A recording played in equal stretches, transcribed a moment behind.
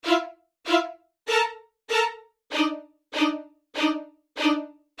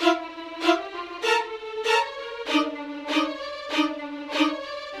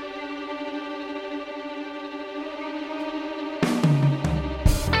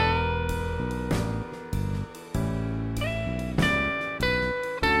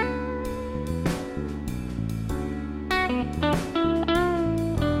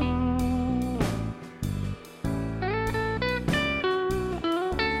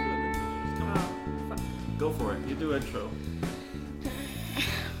Go for it. You do intro.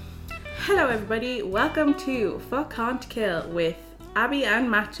 Hello everybody, welcome to Fuck Can't Kill with Abby and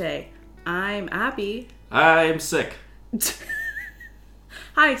Mache. I'm Abby. I'm sick.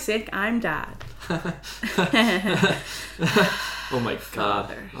 Hi Sick, I'm Dad. Oh my god.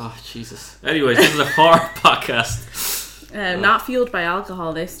 Father. Oh Jesus. Anyways, this is a horror podcast. Not fueled by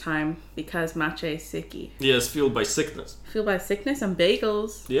alcohol this time because Mache is sicky. Yeah, it's fueled by sickness. Fueled by sickness and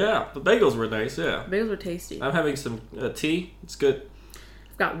bagels. Yeah, the bagels were nice, yeah. Bagels were tasty. I'm having some tea. It's good.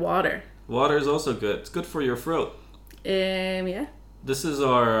 I've got water. Water is also good. It's good for your throat. Yeah. This is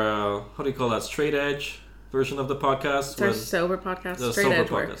our, how do you call that, straight edge version of the podcast. It's our sober podcast. The Straight sober edge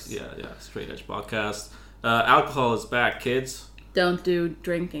podcast. works. Yeah, straight edge podcast. Alcohol is back, kids. Don't do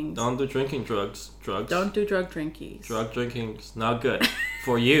drinking. Don't do drinking drugs. Don't do drug drinkies. Drug drinking is not good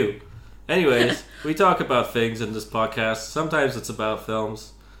for you. Anyways, we talk about things in this podcast. Sometimes it's about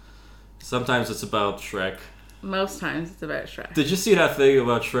films. Sometimes it's about Shrek. Most times it's about Shrek. Did you see that thing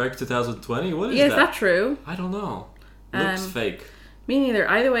about Shrek 2020? What is Yeah, that? is that true? I don't know. Looks fake. Me neither.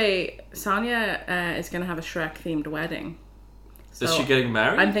 Either way, Sonia is going to have a Shrek-themed wedding. So Is she getting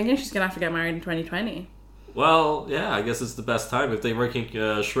married? I'm thinking she's going to have to get married in 2020. Well, yeah, I guess it's the best time if they're making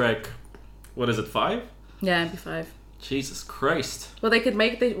Shrek. What is it, 5? Yeah, it'd be 5. Jesus Christ. Well, they could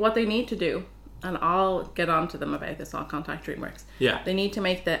make what they need to do, and I'll get on to them about this. I'll contact DreamWorks. Yeah. They need to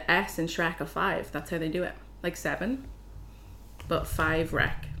make the S in Shrek a 5. That's how they do it. Like 7, but 5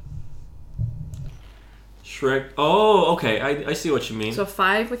 wreck. Shrek. Oh, okay. I see what you mean. So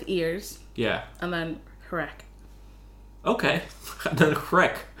 5 with ears, Yeah. and then Shrek. Okay. And then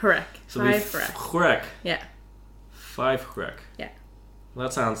Shrek. Shrek. So 5 Shrek. Shrek. Yeah. 5 Shrek. Yeah. Well,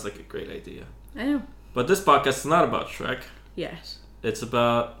 that sounds like a great idea. I know. But this podcast is not about Shrek. Yes. It's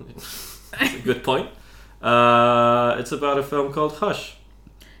about... That's a good point. It's about a film called Hush.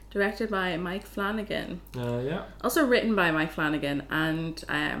 Directed by Mike Flanagan. Yeah. Also written by Mike Flanagan and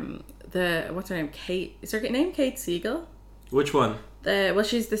what's her name? Kate. Is her name Kate Siegel? Which one?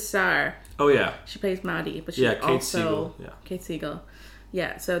 She's the star. Oh, yeah. She plays Maddie, but she's Yeah, Kate also Siegel. Yeah. Kate Siegel.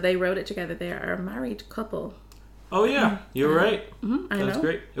 Yeah, so they wrote it together. They are a married couple. Oh, yeah. You're right. I That's know.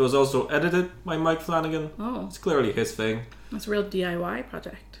 great. It was also edited by Mike Flanagan. Oh, It's clearly his thing. that's a real DIY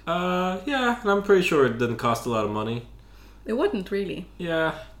project. Yeah, and I'm pretty sure it didn't cost a lot of money. It wouldn't really.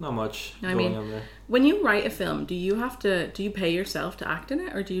 Yeah, not much I going mean, on there. When you write a film, do you pay yourself to act in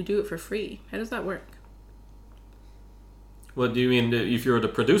it, or do you do it for free? How does that work? What do you mean if you're the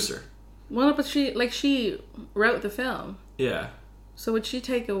producer? Well, but she wrote the film, Yeah. so would she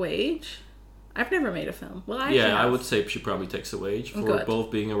take a wage? I've never made a film. Well, I Yeah, I would say she probably takes a wage for Good.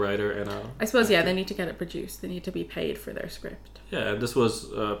 both being a writer and a... I suppose, yeah, they need to get it produced. They need to be paid for their script. Yeah, and this was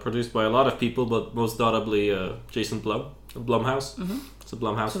produced by a lot of people, but most notably Jason Blumhouse. Mm-hmm. It's a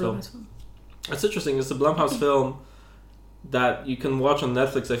Blumhouse film. It's interesting. It's a Blumhouse film that you can watch on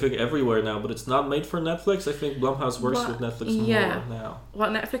Netflix, I think, everywhere now, but it's not made for Netflix. I think Blumhouse works with Netflix more now.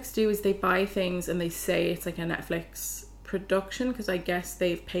 What Netflix do is they buy things and they say it's like a Netflix production because I guess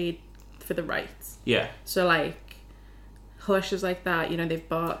they've paid for the rights. Yeah. So, like, Hush is like that. You know, they've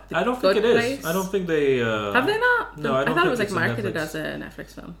bought the I don't Good think it Place. is. I don't think they... Have they not? No, I don't thought think it was like it's on marketed Netflix. as a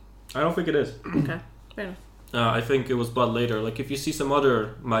Netflix film. I don't think it is. Okay, fair enough. I think it was bought later. Like, if you see some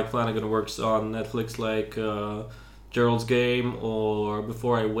other Mike Flanagan works on Netflix, like Gerald's Game or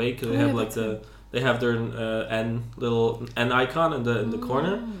Before I Wake, they have like they have their little N icon in the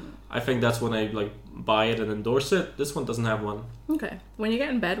corner. I think that's when I like buy it and endorse it. This one doesn't have one. Okay, when you get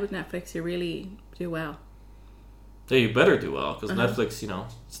in bed with Netflix, you really do well. Yeah, you better do well because Netflix,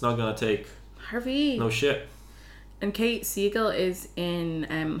 it's not gonna take Harvey. no shit. And Kate Siegel is in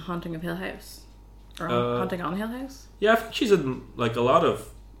Haunting of Hill House. Or Haunting on Hill House? Yeah, I think she's in like a lot of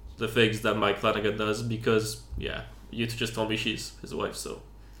the things that Mike Flanagan does because you just told me she's his wife, so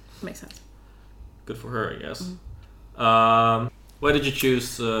Makes sense. good for her, I guess. Mm-hmm. Why did you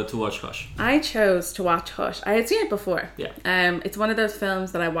choose to watch Hush? I chose to watch Hush. I had seen it before. Yeah. It's one of those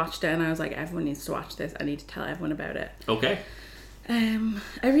films that I watched it and I was like, everyone needs to watch this. I need to tell everyone about it. Okay.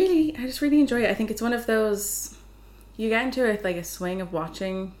 I just really enjoy it. I think it's one of those, you get into it like a swing of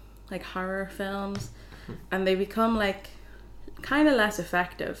watching like horror films and they become like kind of less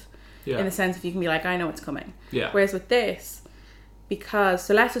effective in the sense if you can be like, I know it's coming. Yeah. Whereas with this,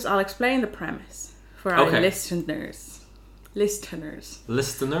 I'll explain the premise for our listeners.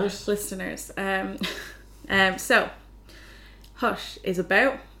 So Hush is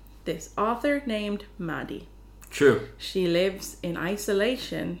about this author named Maddie. True. She lives in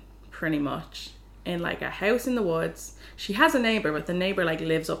isolation pretty much in like a house in the woods. She has a neighbor, but the neighbor like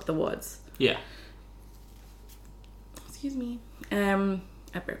lives up the woods. Yeah. Excuse me. I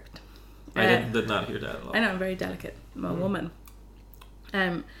burped. I did not hear that at all. I know, I'm very delicate. I'm a woman.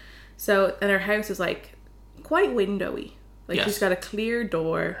 So, and her house is like quite windowy. Like she's got a clear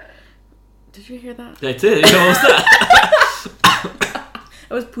door. Did you hear that? I did. What was that?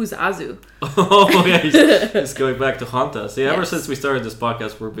 It was Puzazu. Oh yeah, he's going back to haunt us. Yeah, ever since we started this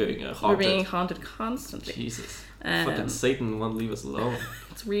podcast, we're being haunted. We're being haunted constantly. Jesus, fucking Satan won't leave us alone.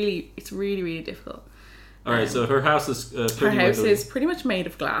 It's really, really difficult. All right, so her house is is pretty much made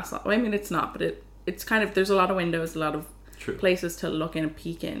of glass. I mean, it's not, but it's kind of, there's a lot of windows, a lot of places to look in and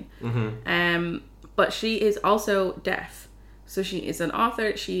peek in. Mm-hmm. But she is also deaf. So she is an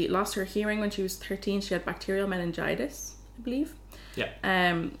author. She lost her hearing when she was 13. She had bacterial meningitis, I believe. Yeah.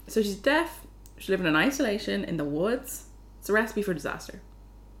 So she's deaf. She lives in isolation in the woods. It's a recipe for disaster.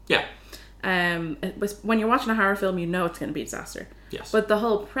 Yeah. When you're watching a horror film, you know it's going to be a disaster. Yes. But the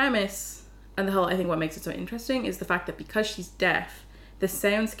whole premise and I think what makes it so interesting is the fact that because she's deaf, the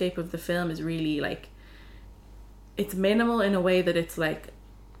soundscape of the film is really like, it's minimal in a way that it's like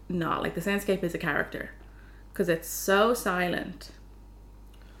not like the soundscape is a character. Because it's so silent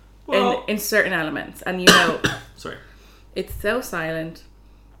in certain elements. And, sorry, it's so silent,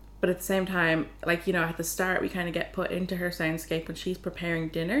 but at the same time, like, at the start, we kind of get put into her soundscape when she's preparing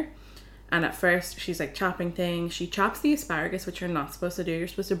dinner. And at first, she's like chopping things. She chops the asparagus, which you're not supposed to do. You're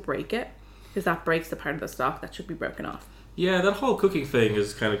supposed to break it, because that breaks the part of the stalk that should be broken off. Yeah, that whole cooking thing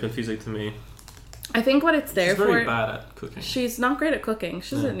is kind of confusing to me. I think what it's there for... She's very bad at cooking. She's not great at cooking.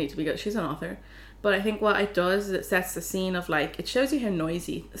 She doesn't need to be good. She's an author. But I think what it does is it sets the scene of, like, it shows you how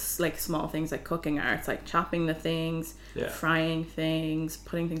noisy, like, small things like cooking are. It's like chopping the things, frying things,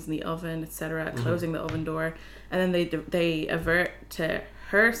 putting things in the oven, etc., closing the oven door. And then they avert to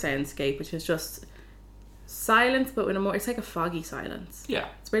her soundscape, which is just silence, but with it's like a foggy silence. Yeah.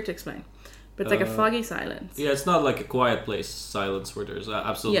 It's weird to explain. But it's like a foggy silence. Yeah, it's not like a Quiet Place silence where there's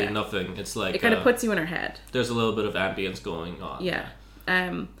absolutely nothing. It's like... It kind of puts you in her head. There's a little bit of ambience going on. Yeah.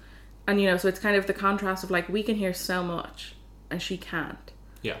 And, so it's kind of the contrast of, like, we can hear so much, and she can't.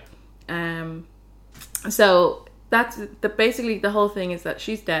 Yeah. So that's basically the whole thing is that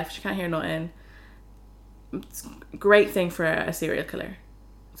she's deaf, she can't hear nothing. It's a great thing for a serial killer.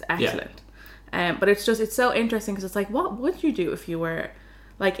 It's excellent. Yeah. But it's so interesting because it's like, what would you do if you were,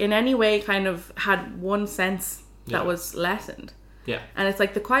 like, in any way kind of had one sense that was lessened? Yeah. And it's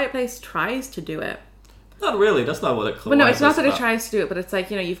like The Quiet Place tries to do it. Not really. That's not what it. Well, no, it's not that it tries to do it, but it's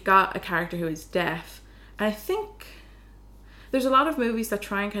like, you've got a character who is deaf, and I think there's a lot of movies that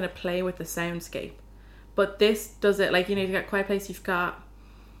try and kind of play with the soundscape, but this does it. Like, you've got Quiet Place. You've got,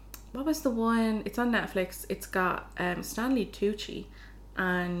 what was the one? It's on Netflix. It's got Stanley Tucci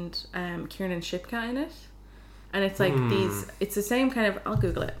and Kiernan Shipka in it, and it's like these. It's the same kind of. I'll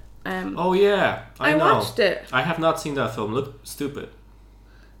Google it. Oh yeah, I know. Watched it. I have not seen that film. Looked stupid.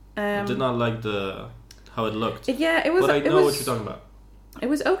 I did not like how it looked. Yeah, it was. But I know what you're talking about. It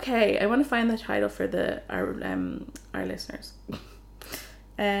was okay. I want to find the title for our listeners.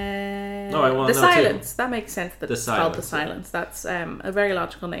 No, I want The to know Silence. too. That makes sense. That it's called The Silence. That's a very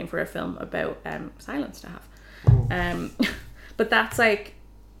logical name for a film about silence to have. But that's like,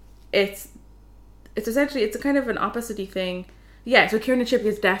 it's essentially, it's a kind of an opposite-y thing. Yeah, so Kiernan Shipka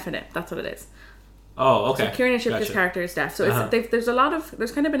is deaf in it. That's what it is. Oh, okay. So Kiernan Shipka's character is deaf. So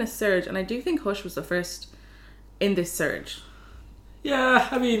there's kind of been a surge, and I do think Hush was the first in this surge. Yeah,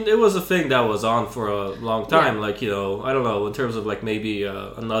 I mean, it was a thing that was on for a long time. Yeah. Like, I don't know, in terms of like maybe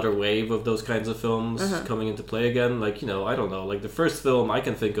another wave of those kinds of films coming into play again. Like, I don't know. Like the first film I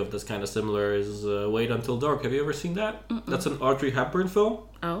can think of that's kind of similar is Wait Until Dark. Have you ever seen that? Mm-mm. That's an Audrey Hepburn film.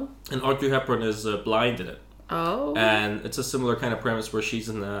 Oh. And Audrey Hepburn is blind in it. Oh. And it's a similar kind of premise where she's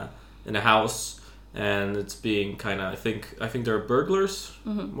in a house. And it's being kind of, I think there are burglars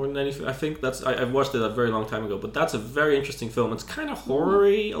more than anything. I think I've watched it a very long time ago, but that's a very interesting film. It's kind of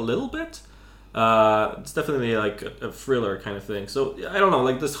horror-y a little bit. It's definitely like a thriller kind of thing. So I don't know,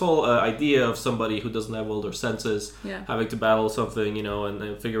 like this whole idea of somebody who doesn't have all their senses having to battle something,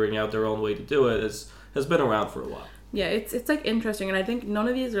 and figuring out their own way to do it has been around for a while. Yeah, it's like interesting, and I think none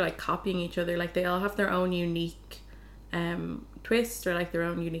of these are like copying each other. Like they all have their own unique twist or like their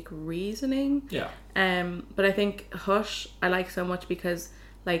own unique reasoning. Yeah. But I think Hush I like so much because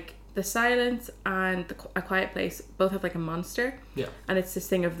like The Silence and A Quiet Place both have like a monster. Yeah. And it's this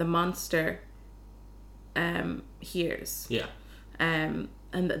thing of the monster hears. Yeah. And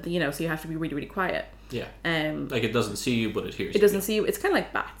so you have to be really, really quiet. Yeah. Like it doesn't see you, but it hears you. It doesn't see you. It's kind of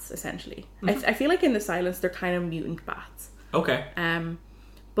like bats, essentially. Mm-hmm. I feel like in The Silence they're kind of mutant bats. Okay.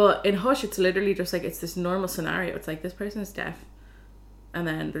 But in Hush, it's literally just like, it's this normal scenario. It's like, this person is deaf. And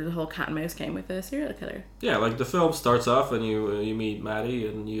then there's a whole cat and mouse game with the serial killer. Yeah, like the film starts off and you meet Maddie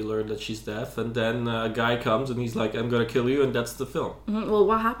and you learn that she's deaf, and then a guy comes and he's like, I'm gonna kill you, and that's the film. Mm-hmm. Well,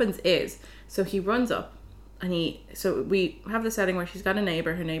 what happens is, so he runs up and so we have the setting where she's got a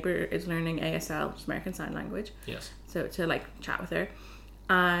neighbour. Her neighbour is learning ASL, which is American Sign Language. Yes. So to like chat with her.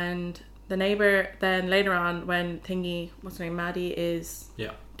 And the neighbour then later on when what's her name, Maddie is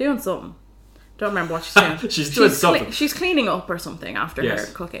doing something. Don't remember what she's doing. She's doing something. She's cleaning up or something after her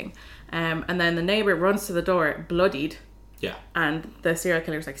cooking. And then the neighbour runs to the door, bloodied. Yeah. And the serial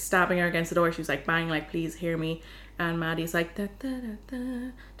killer's like stabbing her against the door. She's like banging, like, please hear me. And Maddie's like, da, da, da,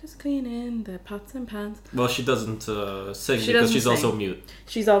 da, just cleaning the pots and pans. Well, she doesn't sing because she's also mute.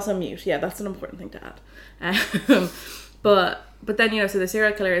 She's also mute. Yeah, that's an important thing to add. But then, so the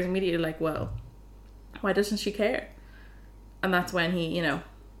serial killer is immediately like, well, why doesn't she care? And that's when he,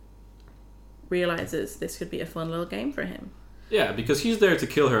 realizes this could be a fun little game for him. Yeah, because he's there to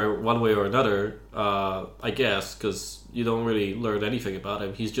kill her one way or another, I guess, because you don't really learn anything about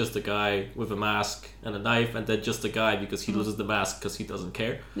him. He's just a guy with a mask and a knife, and then just a guy because he loses the mask because he doesn't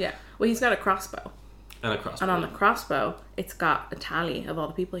care. Yeah. Well, he's got a crossbow. And a crossbow. And on the crossbow, it's got a tally of all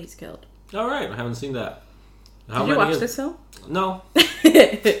the people he's killed. All right, I haven't seen that. Did you watch this film? No.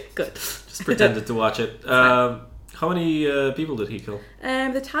 Good. Just pretended to watch it. How many people did he kill?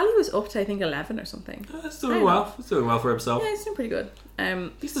 The tally was up to, I think, 11 or something. He's doing well. He's doing well for himself. Yeah, he's doing pretty good.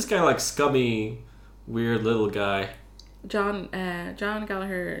 He's this kind of like scummy, weird little guy. John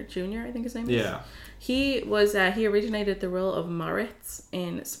Gallagher Jr., I think his name is. Yeah. He originated the role of Moritz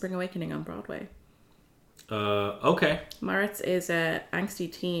in Spring Awakening on Broadway. Okay. Moritz is a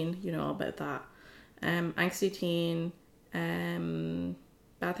angsty teen. You know all about that. Angsty teen.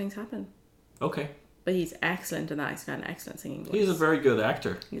 Bad things happen. Okay. But he's excellent in that. He's got an excellent singing voice. He's a very good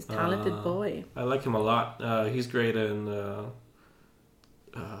actor. He's a talented boy. I like him a lot. He's great in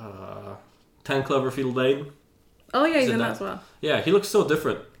 10 Cloverfield Lane. Oh yeah, he's in that as well. Yeah, he looks so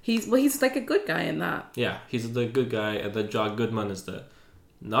different. He's like a good guy in that. Yeah, he's the good guy, and then John Goodman is the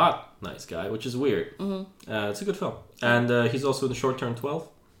not nice guy, which is weird. Mm-hmm. It's a good film. And he's also in Short Term 12,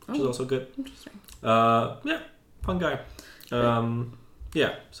 which is also good. Interesting. Yeah, fun guy.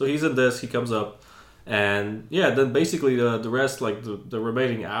 Yeah, so he's in this, he comes up. And yeah, then basically the rest, like the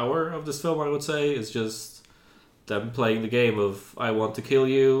remaining hour of this film, I would say, is just them playing the game of I want to kill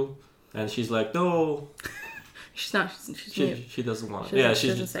you, and she's like, no. She's not. She doesn't want it. She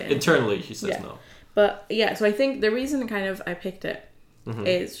doesn't say internally she says no. But yeah, so I think the reason kind of I picked it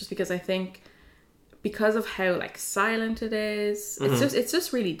is just because I think because of how like silent it is, it's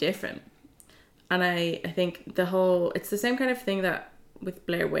just really different. And I think it's the same kind of thing that with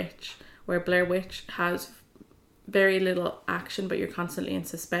Blair Witch, where Blair Witch has very little action, but you're constantly in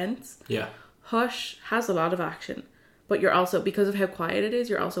suspense. Yeah. Hush has a lot of action, but you're also, because of how quiet it is,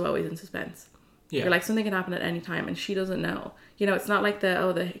 you're also always in suspense. Yeah. You're like, something can happen at any time, and she doesn't know. It's not like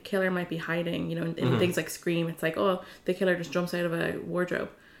the killer might be hiding, in things like Scream. It's like, oh, the killer just jumps out of a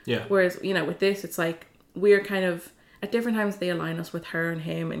wardrobe. Yeah. Whereas, with this, it's like, we're kind of, at different times they align us with her and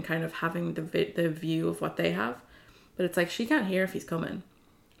him and kind of having the view of what they have. But it's like, she can't hear if he's coming.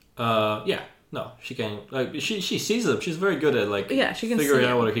 Yeah. No, she can't. Like, she sees him. She's very good at she can figuring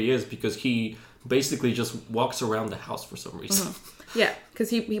out what he is, because he basically just walks around the house for some reason. Yeah, because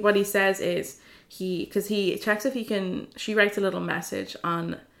he what he says is he checks if he can. She writes a little message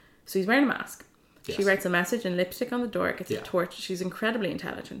on. So he's wearing a mask. Yes. She writes a message in lipstick on the door. Gets a torch. She's incredibly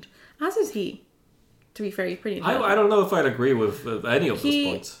intelligent, as is he. To be fair, he's pretty intelligent. I don't know if I'd agree with any of those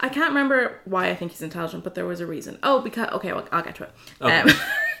points. I can't remember why I think he's intelligent, but there was a reason. Oh, because well, I'll get to it. Okay.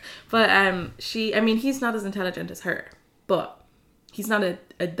 But he's not as intelligent as her, but he's not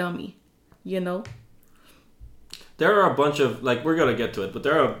a dummy, There are a bunch of, we're going to get to it, but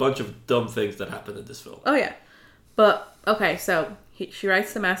there are a bunch of dumb things that happen in this film. Oh, yeah. But, okay, so she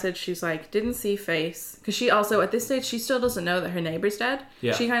writes the message. She's like, didn't see face. Because she also, at this stage, she still doesn't know that her neighbor's dead.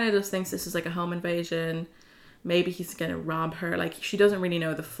 Yeah. She kind of just thinks this is like a home invasion. Maybe he's going to rob her. She doesn't really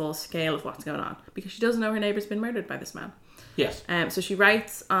know the full scale of what's going on, because she doesn't know her neighbor's been murdered by this man. Yes. So she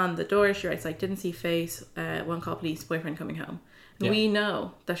writes on the door, she writes, didn't see face, one call police, boyfriend coming home. And we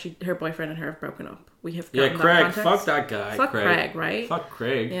know that her boyfriend and her have broken up. We have gotten Craig, fuck that guy. Fuck Craig, right? Fuck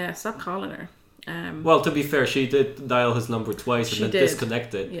Craig. Yeah, stop calling her. Well, to be fair, she did dial his number twice and then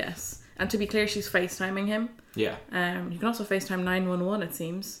disconnected. Yes. And to be clear, she's FaceTiming him. Yeah. You can also FaceTime 911, it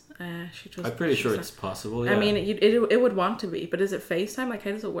seems. I'm pretty sure it's possible, yeah. I mean, it would want to be, but is it FaceTime?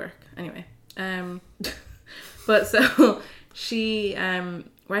 How does it work? Anyway. But so she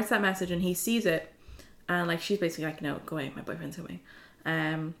writes that message and he sees it, and she's basically like, no, go away, my boyfriend's coming.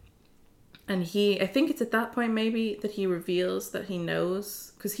 And And I think it's at that point maybe that he reveals that he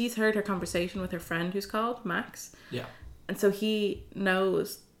knows, because he's heard her conversation with her friend who's called Max. Yeah. And so he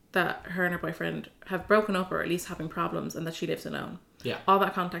knows that her and her boyfriend have broken up, or at least having problems, and that she lives alone. Yeah. All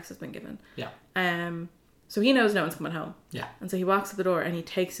that context has been given. Yeah. So he knows no one's coming home. Yeah. And so he walks to the door and he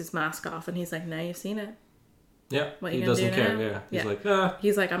takes his mask off and he's like, now you've seen it. Yeah. What He you gonna doesn't do care. now? Yeah. He's Yeah. like, ah.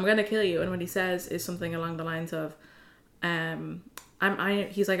 He's like, I'm gonna kill you. And what he says is something along the lines of,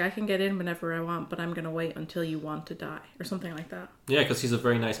 he's like, I can get in whenever I want, but I'm gonna wait until you want to die, or something like that. Yeah, because he's a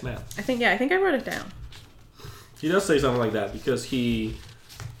very nice man. I think I wrote it down. He does say something like that because he's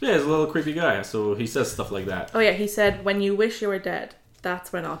a little creepy guy, so he says stuff like that. Oh yeah, he said, when you wish you were dead,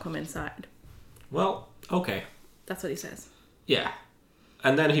 that's when I'll come inside. Well, okay. That's what he says. Yeah.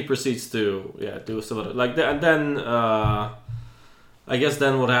 And then he proceeds to, do some other, like, and then, I guess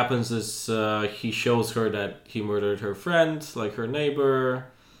then what happens is, he shows her that he murdered her friend, like her neighbor,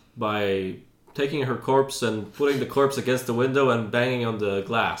 by taking her corpse and putting the corpse against the window and banging on the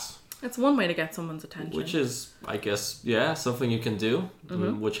glass. It's one way to get someone's attention. Which is, I guess, something you can do,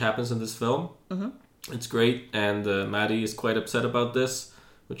 which happens in this film. Mm-hmm. It's great, and Maddie is quite upset about this,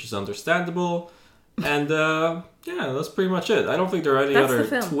 which is understandable. And, that's pretty much it. I don't think there are any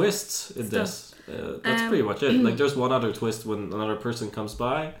other twists in this. That's pretty much it. Like, there's one other twist when another person comes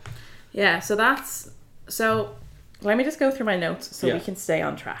by. Yeah, so let me just go through my notes so we can stay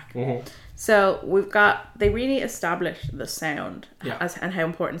on track. Mm-hmm. So they really establish the sound and how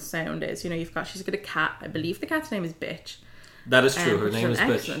important sound is. You know, she's got a cat. I believe the cat's name is Bitch. That is true. Her name is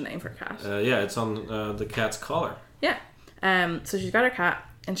Bitch. Excellent name for a cat. It's on the cat's collar. Yeah. So she's got her cat,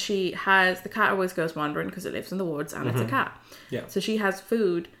 and the cat always goes wandering because it lives in the woods, and it's a cat. Yeah. So she has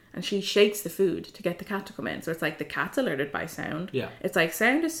food, and she shakes the food to get the cat to come in. So it's like the cat's alerted by sound. Yeah. It's like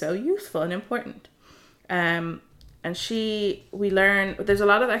sound is so useful and important. And we learn, there's a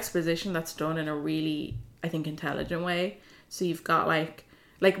lot of exposition that's done in a really, I think, intelligent way. So you've got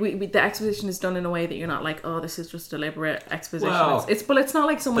the exposition is done in a way that you're not like, oh, this is just deliberate exposition. Well, but it's not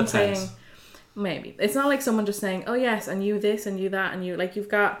like someone depends. saying, maybe. It's not like someone just saying, oh yes, and you this and you that and you, like,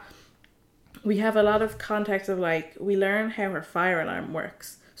 we have a lot of context of, like, we learn how her fire alarm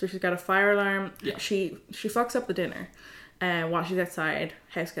works. So she's got a fire alarm. Yeah. She fucks up the dinner. While she's outside,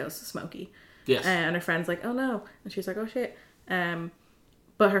 house goes smoky. Yes. And her friend's like, oh no. And she's like, oh shit.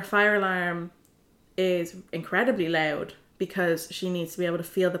 But her fire alarm is incredibly loud because she needs to be able to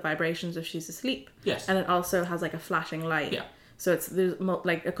feel the vibrations if she's asleep. Yes. And it also has like a flashing light. Yeah. So there's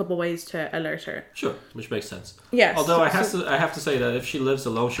like a couple ways to alert her. Sure, which makes sense. Yes. Although I have to say that if she lives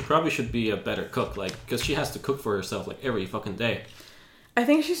alone, she probably should be a better cook, like, because she has to cook for herself like every fucking day. I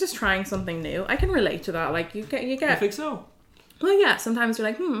think she's just trying something new. I can relate to that. Like you get. I think so. Well, yeah. Sometimes you're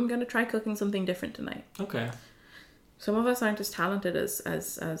like, I'm gonna try cooking something different tonight. Okay. Some of us aren't as talented as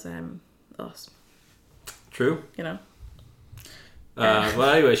us. True. You know. Well,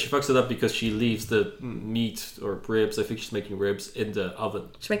 anyway, she fucks it up because she leaves the meat or ribs. I think she's making ribs in the oven.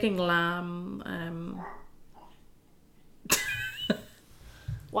 She's making lamb.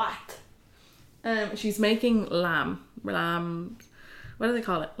 What? She's making lamb. What do they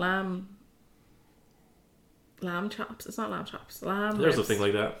call it? Lamb chops. It's not lamb chops. Lamb. There's ribs. a thing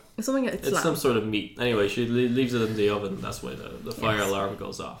like that. It's something. It's lamb. some sort of meat. Anyway, she leaves it in the oven. That's why the fire alarm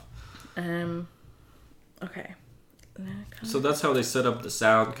goes off. Okay. So that's how they set up the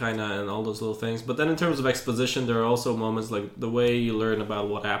sound, kind of, and all those little things. But then in terms of exposition, there are also moments like the way you learn about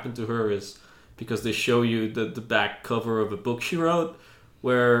what happened to her is because they show you the back cover of a book she wrote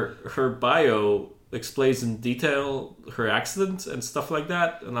where her bio explains in detail her accident and stuff like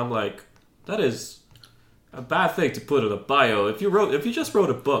that. And I'm like, that is a bad thing to put in a bio. If you just wrote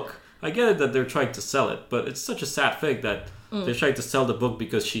a book, I get it that they're trying to sell it, but it's such a sad thing that they're trying to sell the book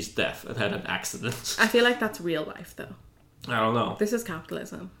because she's deaf and had an accident. I feel like that's real life, though. I don't know. This is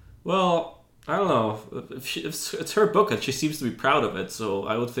capitalism. Well, I don't know. If it's her book and she seems to be proud of it, so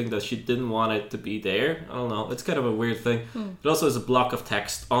I would think that she didn't want it to be there. I don't know. It's kind of a weird thing. It also has a block of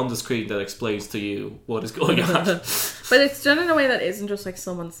text on the screen that explains to you what is going on. But it's done in a way that isn't just like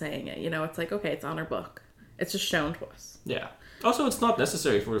someone saying it. You know, it's like, okay, it's on her book. It's just shown to us. Yeah. Also, it's not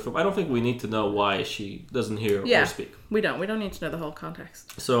necessary for the film. I don't think we need to know why she doesn't hear or speak. We don't need to know the whole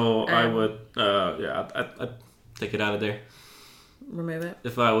context. So I would, I'd take it out of there. Remove it.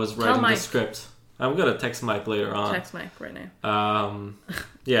 If I was writing the script. I'm going to text Mike later on. Text Mike right now.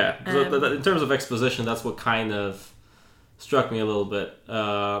 Yeah. So in terms of exposition, that's what kind of struck me a little bit.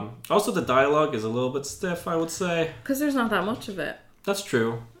 Also, the dialogue is a little bit stiff, I would say. Because there's not that much of it. That's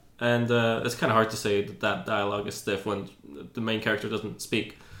true. And it's kind of hard to say that dialogue is stiff when the main character doesn't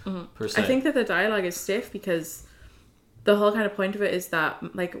speak, per se. I think that the dialogue is stiff because the whole kind of point of it is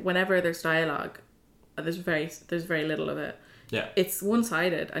that like whenever there's dialogue, there's very little of it. Yeah. It's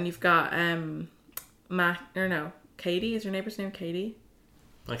one-sided, and you've got Katie. Is your neighbor's name Katie?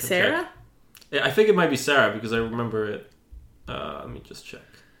 Sarah? Check. Yeah, I think it might be Sarah because I remember it. Let me just check.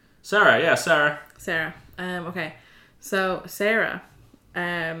 Sarah, yeah, Sarah. Sarah. Okay. So Sarah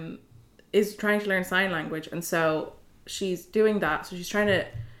is trying to learn sign language, and so she's doing that. So she's trying to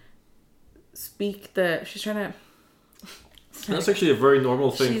That's actually a very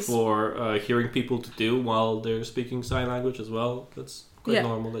normal thing for hearing people to do while they're speaking sign language as well. That's quite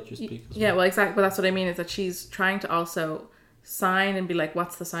normal that you speak as well. Yeah, well, exactly. But that's what I mean, is that she's trying to also sign and be like,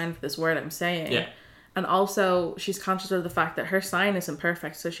 what's the sign for this word I'm saying? Yeah. And also, she's conscious of the fact that her sign isn't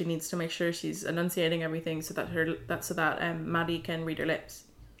perfect, so she needs to make sure she's enunciating everything so that Maddie can read her lips.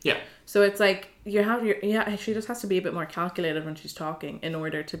 Yeah. So it's like she just has to be a bit more calculated when she's talking in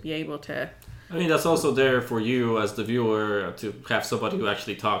order to be able to. I mean, that's also there for you as the viewer to have somebody who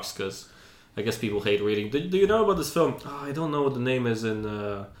actually talks, because I guess people hate reading. Do you know about this film? Oh, I don't know what the name is in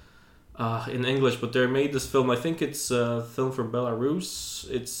English, but they made this film. I think it's a film from Belarus.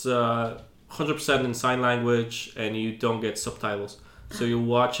 It's 100% in sign language, and you don't get subtitles. So you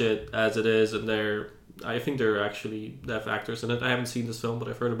watch it as it is, and I think they're actually deaf actors in it. I haven't seen this film, but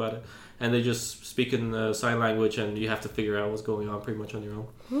I've heard about it. And they just speak in sign language, and you have to figure out what's going on pretty much on your own.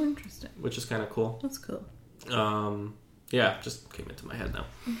 Oh, interesting. Which is kind of cool. That's cool. Yeah, just came into my head now.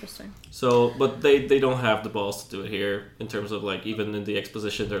 Interesting. So, but they don't have the balls to do it here in terms of like, even in the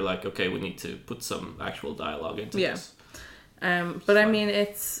exposition, they're like, okay, we need to put some actual dialogue into this. But I mean,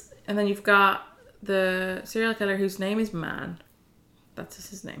 and then you've got the serial killer whose name is Man. That's just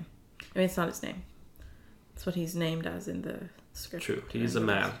his name. I mean, it's not his name. It's what he's named as in the script. True. He's a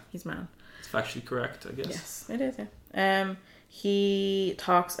man. He's Man. It's factually correct, I guess. Yes, it is, yeah. He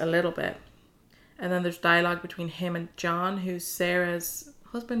talks a little bit. And then there's dialogue between him and John, who's Sarah's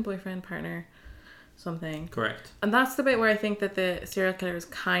husband, boyfriend, partner, something. Correct. And that's the bit where I think that the serial killer is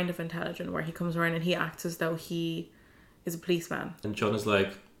kind of intelligent, where he comes around and he acts as though he is a policeman. And John is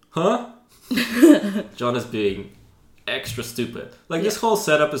like, huh? John is being extra stupid. Like, this whole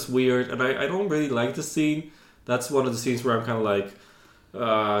setup is weird, and I don't really like this scene. That's one of the scenes where I'm kind of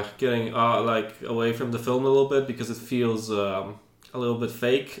like getting like away from the film a little bit, because it feels a little bit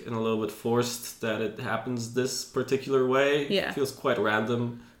fake and a little bit forced that it happens this particular way. Yeah. It feels quite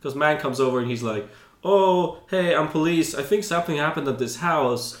random. Because Man comes over and he's like, oh, hey, I'm police. I think something happened at this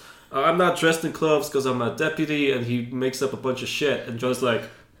house. I'm not dressed in clothes because I'm a deputy. And he makes up a bunch of shit. And John's like,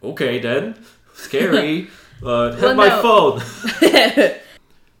 okay then. Scary. Have my phone.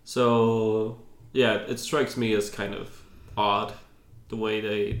 So, yeah, it strikes me as kind of odd the way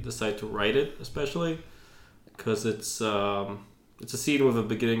they decide to write it, especially. Because it's a scene with a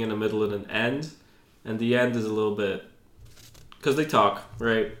beginning and a middle and an end. And the end is a little bit... Because they talk,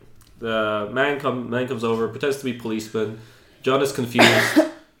 right? The man comes over, pretends to be policeman. John is confused.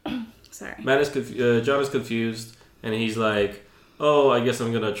 Sorry. John is confused, and he's like, "Oh, I guess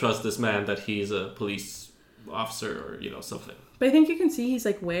I'm gonna trust this man that he's a police officer or something." But I think you can see he's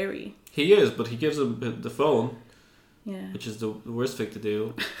like wary. He is, but he gives him the phone, which is the worst thing to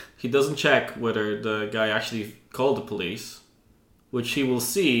do. He doesn't check whether the guy actually called the police, which he will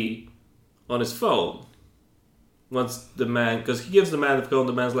see on his phone. Once the man, because he gives the man the phone,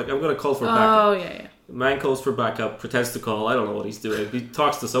 the man's like, I'm going to call for backup. Oh, yeah. The man calls for backup, pretends to call. I don't know what he's doing. He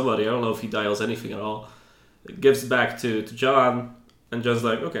talks to somebody. I don't know if he dials anything at all. It gives back to John, and John's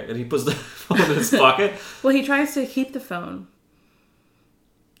like, okay. And he puts the phone in his pocket. Well, he tries to keep the phone.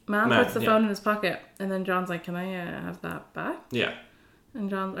 Man puts the phone in his pocket, and then John's like, can I have that back? Yeah.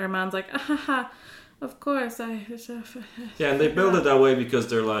 And Man's like, of course, Yeah, and they build it that way because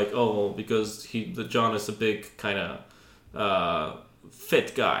they're like, because John is a big kind of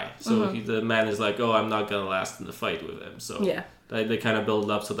fit guy, so the man is like, I'm not gonna last in the fight with him. So they kind of build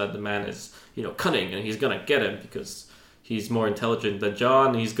it up so that the man is cunning and he's gonna get him because he's more intelligent than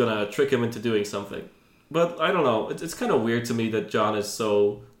John. He's gonna trick him into doing something. But I don't know. It's kind of weird to me that John is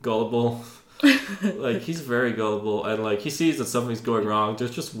so gullible. Like, he's very gullible, and like he sees that something's going wrong.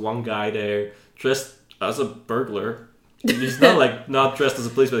 There's just one guy there dressed as a burglar. He's not dressed as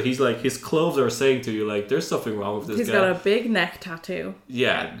a policeman. He's like, his clothes are saying to you like, there's something wrong with this guy. He's got a big neck tattoo.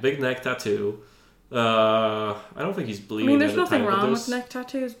 Yeah, big neck tattoo. I don't think he's bleeding. I mean, there's nothing wrong with neck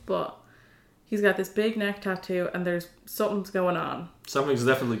tattoos, but he's got this big neck tattoo, and there's something's going on. Something's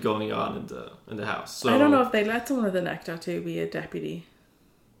definitely going on in the house. So I don't know if they let someone with a neck tattoo be a deputy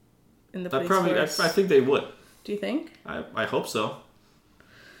in the police force. I think they would. Do you think? I hope so.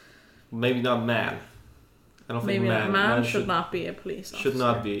 Maybe not Man. I don't Maybe think man should not be a police officer. Should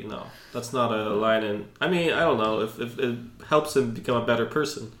not be, no. That's not a line in... I mean, I don't know, if it helps him become a better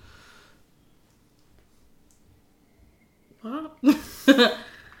person. What?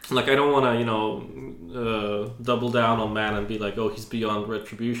 Like, I don't want to, double down on man and be like, oh, he's beyond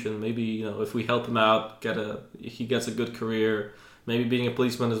retribution. Maybe, if we help him out, he gets a good career. Maybe being a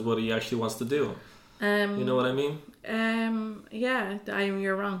policeman is what he actually wants to do. You know what I mean? Yeah,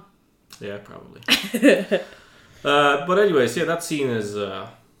 you're wrong. Yeah, probably. But anyways, yeah, that scene is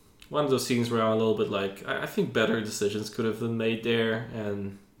one of those scenes where I'm a little bit like, I think better decisions could have been made there,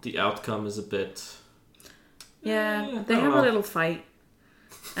 and the outcome is a bit... Yeah, they have a little fight.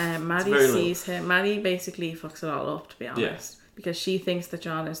 Maddie sees him. Maddie basically fucks it all up, to be honest. Yeah. Because she thinks that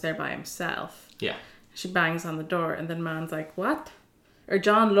John is there by himself. Yeah. She bangs on the door, and then Man's like, what? Or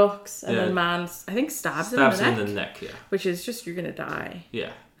John looks, and then Man's, I think, stabs him in the neck. Yeah. Which is just, you're going to die.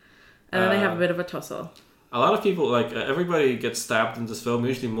 Yeah. And then they have a bit of a tussle. A lot of people, like, everybody gets stabbed in this film,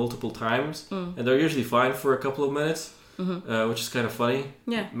 usually multiple times. And they're usually fine for a couple of minutes, which is kind of funny.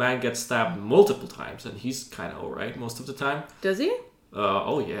 Yeah. Man gets stabbed multiple times, and he's kind of alright most of the time. Does he?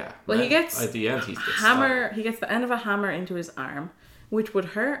 Oh, yeah. Well, he gets... At the end, he gets stabbed. He gets the end of a hammer into his arm, which would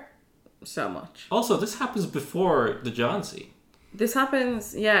hurt so much. Also, this happens before the John scene. This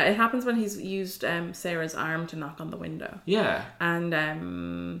happens... Yeah, it happens when he's used Sarah's arm to knock on the window. Yeah.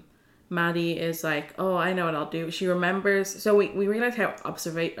 And... Maddie is like, oh, I know what I'll do. She remembers. So we realize how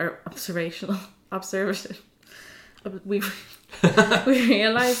observative. We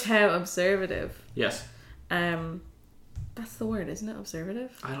realize how observative. Yes. That's the word, isn't it?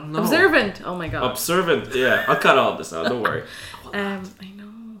 Observative. I don't know. Observant. Oh my god. Observant. Yeah, I'll cut all this out. Don't worry. I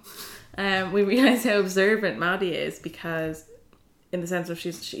know. We realize how observant Maddie is because, in the sense of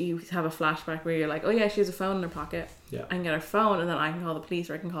you have a flashback where you're like, oh yeah, she has a phone in her pocket. Yeah. I can get her phone, and then I can call the police,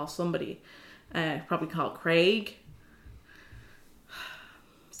 or I can call somebody. Probably call Craig.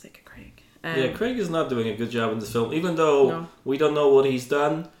 I'm sick of Craig. Yeah, Craig is not doing a good job in this film, even though we don't know what he's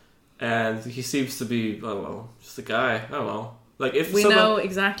done, and he seems to be, I don't know, just a guy. I don't know. Like if we know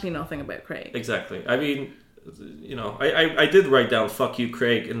exactly nothing about Craig. Exactly. I mean, I did write down "fuck you,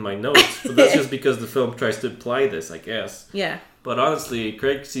 Craig" in my notes, but that's just because the film tries to imply this, I guess. Yeah. But honestly,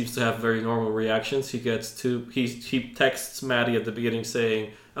 Craig seems to have very normal reactions. He texts Maddie at the beginning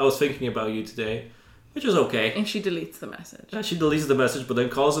saying, "I was thinking about you today," which is okay. And she deletes the message. Yeah, she deletes the message, but then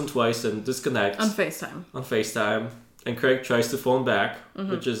calls him twice and disconnects. On FaceTime. And Craig tries to phone back,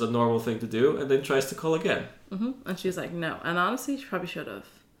 which is a normal thing to do, and then tries to call again. And she's like, no. And honestly, she probably should have.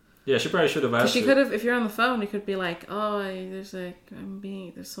 Yeah, she probably should have asked. She could have, if you're on the phone, you could be like, oh, there's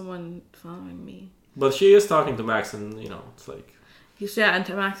someone following me. But she is talking to Max, and it's like. Yeah, and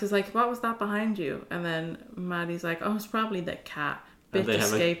Max is like, what was that behind you? And then Maddie's like, oh, it's probably the cat. Bitch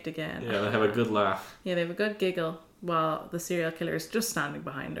escaped again. Yeah, they have a good laugh. Yeah, they have a good giggle while the serial killer is just standing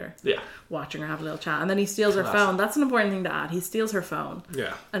behind her. Yeah. Watching her have a little chat. And then he steals her phone. That's an important thing to add. He steals her phone.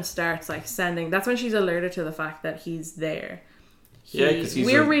 Yeah. And starts sending. That's when she's alerted to the fact that he's there. Because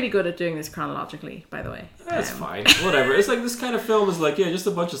we're really good at doing this chronologically, by the way. That's fine. Whatever. It's like this kind of film is like, just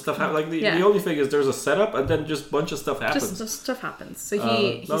a bunch of stuff happens. Like the only thing is there's a setup and then just a bunch of stuff happens. Just stuff happens. So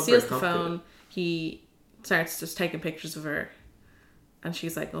he steals the phone. He starts just taking pictures of her. And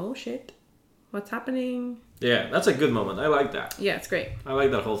she's like, oh shit, what's happening? Yeah, that's a good moment. I like that. Yeah, it's great. I like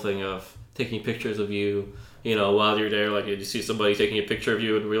that whole thing of taking pictures of you, while you're there. Like you see somebody taking a picture of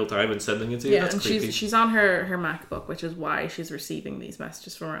you in real time and sending it to you. Yeah, that's and creepy. she's on her MacBook, which is why she's receiving these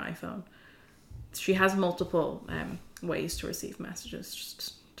messages from her iPhone. She has multiple ways to receive messages,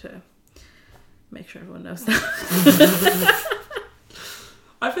 just to make sure everyone knows that.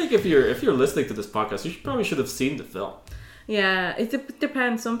 I think if you're listening to this podcast, you probably should have seen the film. Yeah, it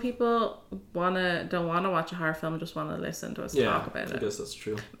depends. Some people don't want to watch a horror film, just want to listen to us talk about it. I guess that's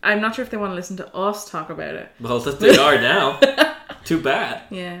true. I'm not sure if they want to listen to us talk about it. Well, they are now. Too bad.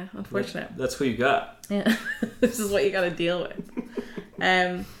 Yeah, unfortunate. That's who you got. Yeah, this is what you got to deal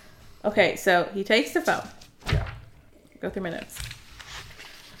with. Okay, so he takes the phone. Yeah. Go through my notes.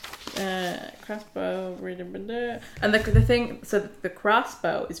 Crossbow, and the thing. So the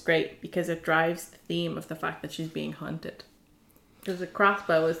crossbow is great because it drives the theme of the fact that she's being hunted. Because the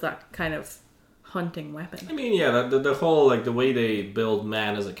crossbow is that kind of hunting weapon. I mean, yeah, the whole the way they build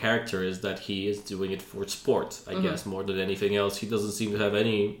Man as a character is that he is doing it for sport. I guess more than anything else. He doesn't seem to have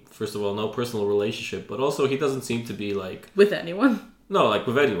any. First of all, no personal relationship, but also he doesn't seem to be with anyone. No,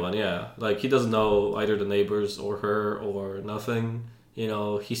 with anyone. Yeah, he doesn't know either the neighbors or her or nothing.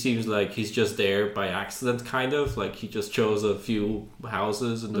 He seems like he's just there by accident, kind of. He just chose a few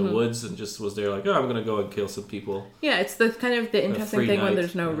houses in the woods and just was there I'm going to go and kill some people. Yeah, it's the kind of the interesting thing when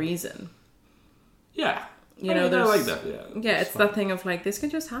there's no reason. Yeah. you know, I like that. Yeah, it's that thing of like, this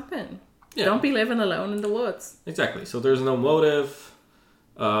could just happen. Yeah. Don't be living alone in the woods. Exactly. So there's no motive.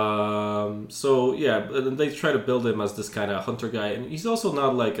 So yeah, they try to build him as this kind of hunter guy, and he's also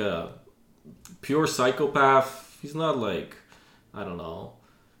not like a pure psychopath. He's not like, I don't know,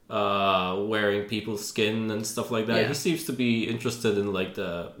 wearing people's skin and stuff like that. Yeah. He seems to be interested in like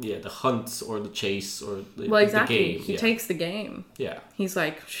the hunt or the chase or the the game. He takes the game. Yeah. He's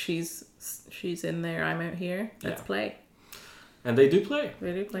like, she's in there, I'm out here. Let's play. And they do play.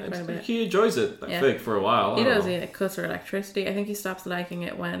 They do play quite a bit. He enjoys it, I think, for a while. He does. It cuts her electricity. I think he stops liking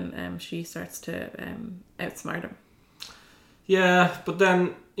it when she starts to outsmart him. Yeah, but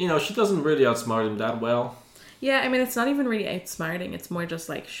then, she doesn't really outsmart him that well. Yeah, I mean, it's not even really outsmarting. It's more just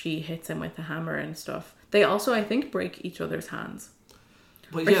like she hits him with the hammer and stuff. They also, I think, break each other's hands.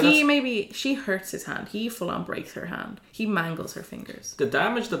 But she hurts his hand. He full on breaks her hand. He mangles her fingers. The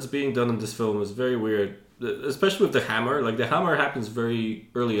damage that's being done in this film is very weird. Especially with the hammer. Like, the hammer happens very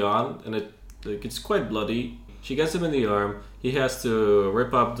early on, and it's quite bloody. She gets him in the arm. He has to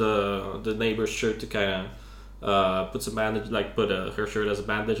rip up the neighbor's shirt to kind of put some bandage, like put her shirt as a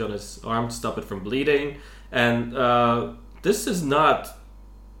bandage on his arm to stop it from bleeding. And this is not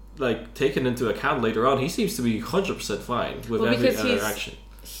like taken into account later on. He seems to be 100% fine with every other action.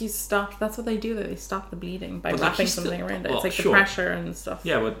 He's stopped. That's what they do. They stop the bleeding by wrapping something around it. It's like the pressure and stuff.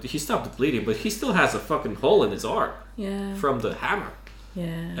 Yeah, but he stopped the bleeding, but he still has a fucking hole in his arm. Yeah. From the hammer. Yeah.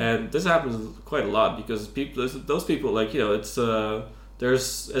 And this happens quite a lot because those people, like, it's a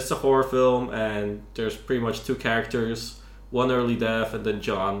horror film and there's pretty much two characters, one early death and then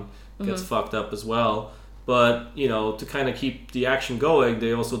John gets fucked up as well. But, to kind of keep the action going,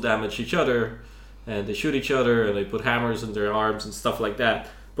 they also damage each other and they shoot each other and they put hammers in their arms and stuff like that.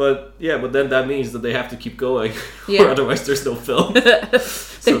 But then that means that they have to keep going, or otherwise there's no film.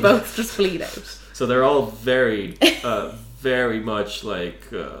 They both just bleed out. So they're all very, very much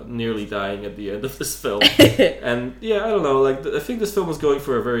like nearly dying at the end of this film. And I don't know. Like I think this film was going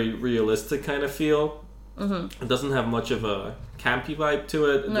for a very realistic kind of feel. Mm-hmm. It doesn't have much of a campy vibe to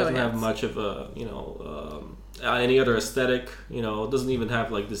it. It doesn't have much of a any other aesthetic. It doesn't even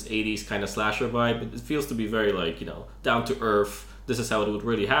have like this 80s kind of slasher vibe. It feels to be very like down to earth. This is how it would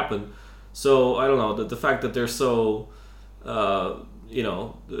really happen. So I don't know, the fact that they're so so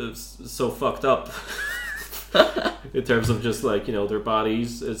fucked up in terms of just like their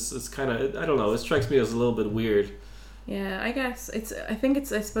bodies. It's kind of, I don't know. It strikes me as a little bit weird. Yeah, I guess I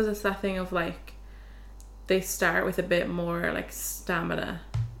suppose it's that thing of like they start with a bit more like stamina,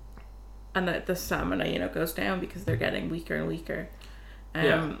 and that the stamina goes down because they're getting weaker and weaker.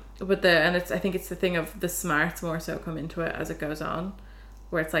 But I think it's the thing of the smarts more so come into it as it goes on,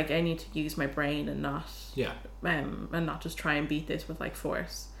 where it's like I need to use my brain and not and not just try and beat this with like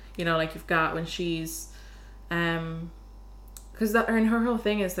force. Like you've got when she's because her whole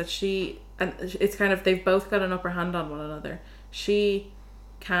thing is that it's kind of they've both got an upper hand on one another. She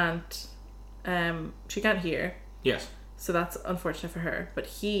can't hear. Yes. So that's unfortunate for her, but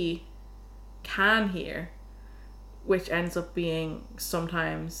he can hear, which ends up being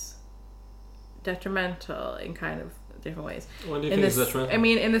sometimes detrimental in kind of different ways. What do you think is detrimental? I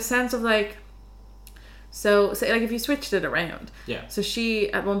mean, in the sense of like, so like if you switched it around. Yeah. So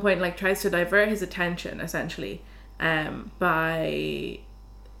she at one point like tries to divert his attention essentially, by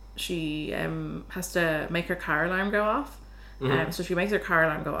she has to make her car alarm go off. Mm-hmm. So she makes her car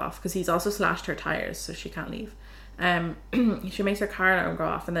alarm go off because he's also slashed her tires, so she can't leave. She makes her car alarm go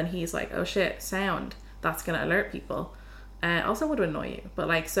off, and then he's like, "Oh shit, sound! That's gonna alert people." Also would annoy you, but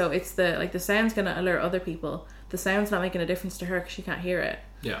like, so it's the sound's gonna alert other people. The sound's not making a difference to her because she can't hear it.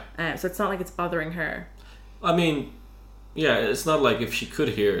 Yeah. So it's not like it's bothering her. I mean, yeah, it's not like if she could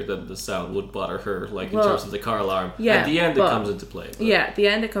hear that the sound would bother her, like in terms of the car alarm. Yeah, at the end it comes into play. But. Yeah, at the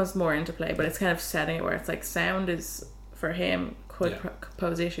end it comes more into play, but it's kind of setting it where it's like sound is for him could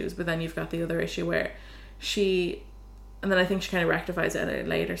pose issues, but then you've got the other issue where and then I think she kind of rectifies it at a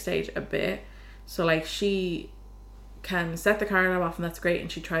later stage a bit. So like she can set the car alarm off and that's great,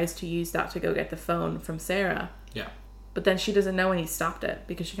 and she tries to use that to go get the phone from Sarah. Yeah. But then she doesn't know when he stopped it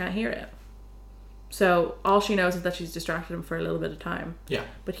because she can't hear it. So all she knows is that she's distracted him for a little bit of time. Yeah.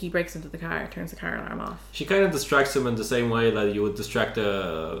 But he breaks into the car, turns the car alarm off. She kind of distracts him in the same way that you would distract an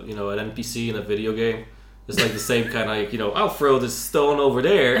NPC in a video game. It's like the same kind of like, I'll throw this stone over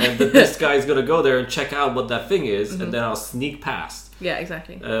there and this guy's going to go there and check out what that thing is, and then I'll sneak past. Yeah,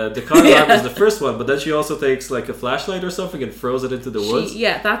 exactly. The car alarm is the first one, but then she also takes like a flashlight or something and throws it into the woods.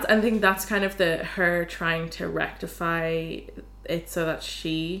 I think that's kind of her trying to rectify it so that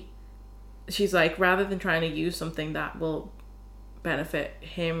she's like, rather than trying to use something that will benefit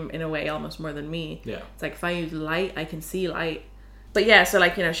him in a way almost more than me. Yeah. It's like if I use light, I can see light. But yeah, so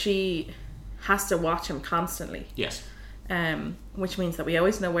like, you know, she has to watch him constantly. Yes. Which means that we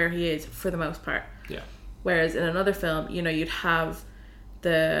always know where he is for the most part. Yeah. Whereas in another film, you know, you'd have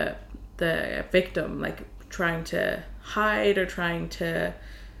the victim like trying to hide or trying to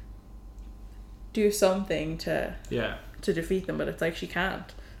do something to defeat them, but it's like she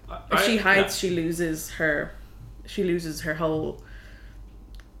can't. If she hides, she loses her whole,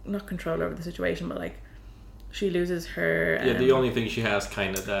 not control over the situation, but like she loses her. The only thing she has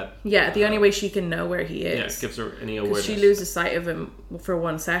kind of that. Yeah, the only way she can know where he is. Yeah, it gives her any awareness. Because she loses sight of him for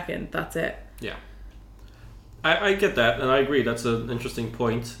 1 second. That's it. Yeah. I get that, and I agree. That's an interesting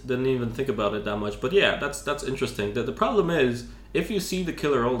point. Didn't even think about it that much, but yeah, that's interesting. The problem is, if you see the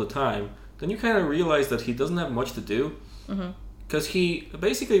killer all the time, then you kind of realize that he doesn't have much to do. Because he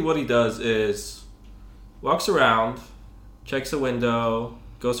basically what he does is walks around, checks a window,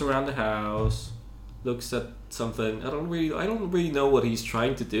 goes around the house, looks at something. I don't really know what he's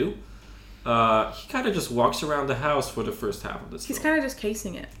trying to do. He kind of just walks around the house for the first half of this. He's kind of just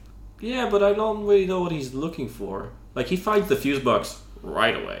casing it. Yeah, but I don't really know what he's looking for. Like, he finds the fuse box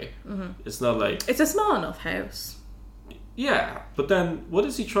right away. It's not like... It's a small enough house. Yeah, but then what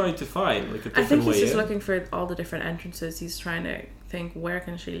is he trying to find? Like a different way in? I think he's just looking for all the different entrances. He's trying to think, where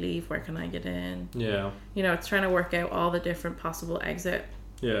can she leave? Where can I get in? Yeah. You know, it's trying to work out all the different possible exit.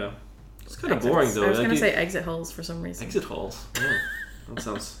 Yeah. It's kind of boring, though. I was going to say exit holes for some reason. Exit holes? Yeah. That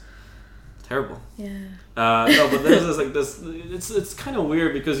sounds... terrible. Yeah. No, but there's this, like this. It's kind of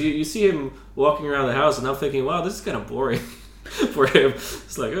weird because you see him walking around the house, and I'm thinking, wow, this is kind of boring for him.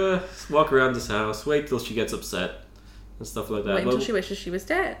 It's like, just walk around this house, wait till she gets upset and stuff like that. Wait until she wishes she was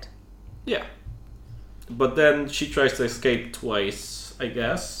dead. Yeah. But then she tries to escape twice, I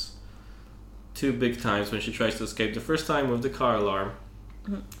guess. 2 big times when she tries to escape. The first time with the car alarm.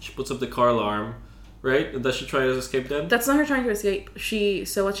 She puts up the car alarm. Right? Does she try to escape then? That's not her trying to escape.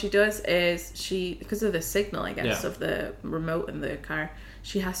 So what she does is because of the signal, I guess, of the remote in the car,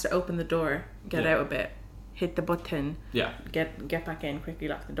 she has to open the door, get out a bit, hit the button, get back in, quickly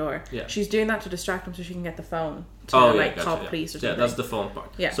lock the door. Yeah. She's doing that to distract him so she can get the phone to call police or something. Yeah, that's the phone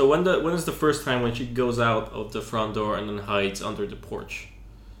part. Yeah. So when is the first time when she goes out of the front door and then hides under the porch?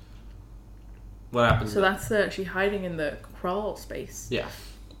 What happens? So that's she's hiding in the crawl space. Yeah.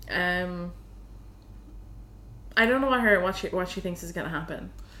 I don't know what she thinks is going to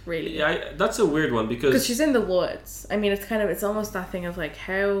happen, really. Yeah, that's a weird one because she's in the woods. I mean, it's almost that thing of like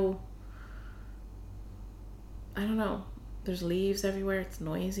how, I don't know, there's leaves everywhere, it's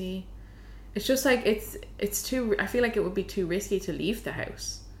noisy. It's just like it's too, I feel like it would be too risky to leave the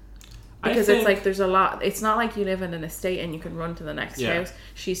house. Because it's like there's a lot, it's not like you live in an estate and you can run to the next house.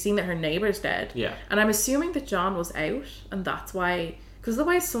 She's seen that her neighbour's dead. Yeah. And I'm assuming that John was out and that's why, because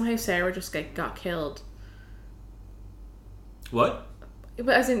otherwise somehow Sarah just got killed. What?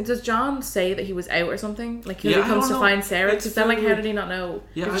 But as in, does John say that he was out or something? Like, he comes to find Sarah? Because then, like, how did he not know?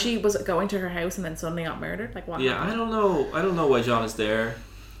 Yeah, if she was going to her house and then suddenly got murdered? Like, what happened? I don't know why John is there.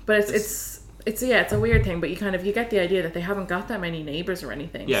 But it's a weird thing, but you get the idea that they haven't got that many neighbours or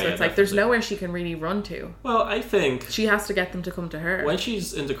anything. So it's like, there's nowhere she can really run to. Well, I think... she has to get them to come to her. When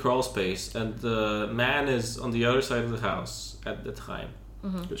she's in the crawl space and the man is on the other side of the house at the time,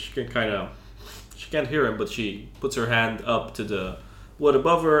 she can she can't hear him, but she puts her hand up to the wood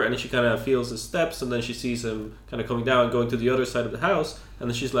above her, and she kind of feels his steps, and then she sees him kind of coming down, going to the other side of the house, and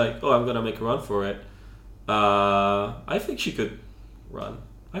then she's like, "Oh, I'm gonna make a run for it." I think she could run.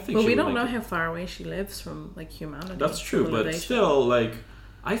 I think. Well, we don't know how far away she lives from like humanity. That's true, but still, like,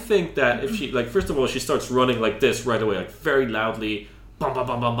 I think that if she, like, first of all, she starts running like this right away, like very loudly, bum bum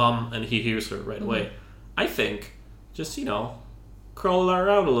bum bum bum, and he hears her right away. I think just crawl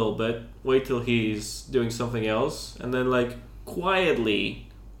around a little bit, wait till he's doing something else, and then like quietly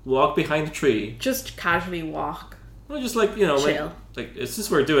walk behind the tree. Just casually walk. Well, just like chill. Like it's just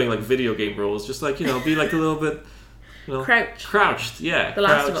we're doing like video game rules. Just like be like a little bit. Crouched, yeah. The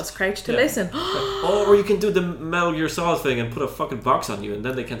Last of Us, crouch to listen. Or you can do the Metal Gear Solid thing and put a fucking box on you, and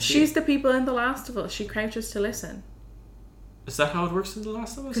then they can see. She's the people in The Last of Us. She crouches to listen. Is that how it works in The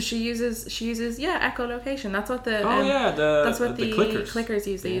Last of Us? Because she uses echolocation. That's what the clickers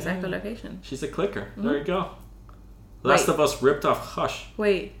use. They use echolocation. She's a clicker. There you go. Last of Us ripped off Hush.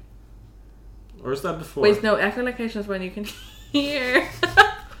 Wait. Or is that before? Wait, no. Echolocation is when you can hear.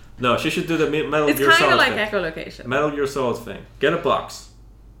 No, she should do the Metal Gear Solid thing. It's kind of like echolocation. Metal Gear Solid thing. Get a box,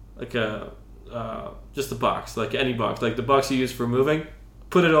 like just a box, like any box, like the box you use for moving.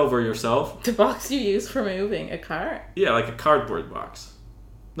 Put it over yourself. The box you use for moving a car? Yeah, like a cardboard box.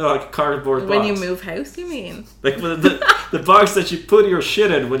 No, like a cardboard box. When you move house, you mean? Like the box that you put your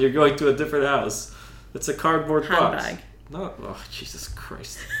shit in when you're going to a different house. It's a cardboard box. Handbag. No, oh Jesus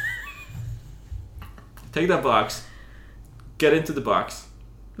Christ! Take that box, get into the box.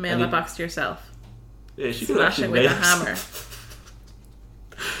 Mail that box to yourself. Yeah, she could Smash actually it with mail a hammer.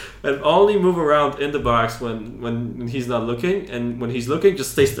 And only move around in the box when he's not looking, and when he's looking,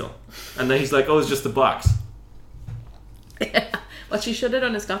 just stay still. And then he's like, "Oh, it's just a box." Yeah. What she should have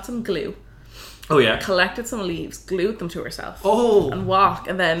done is got some glue. Oh yeah. Collected some leaves, glued them to herself. Oh. And walk,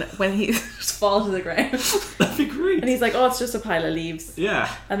 and then when he just falls to the ground. That'd be great. And he's like, "Oh, it's just a pile of leaves."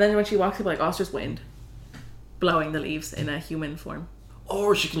 Yeah. And then when she walks, he'll be like, "Oh, it's just wind." Blowing the leaves in a human form.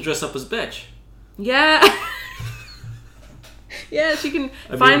 Or she can dress up as bitch. Yeah. Yeah, she can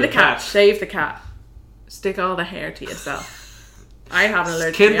find the cat, shave the cat, stick all the hair to yourself. I have an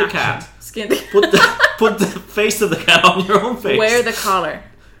allergic reaction. The cat. Skin the cat. Put the face of the cat on your own face. Wear the collar.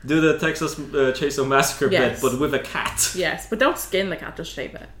 Do the Texas Chainsaw Massacre Yes. bit, but with a cat. Yes, but don't skin the cat, just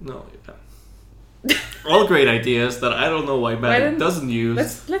shave it. No, yeah. All great ideas that I don't know why Matt doesn't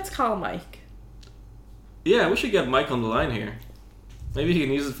use. Let's call Mike. Yeah, we should get Mike on the line here. Maybe he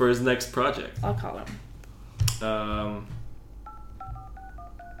can use it for his next project. I'll call him.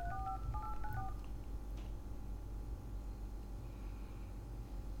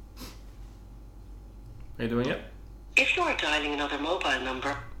 Are you doing it? If you are dialing another mobile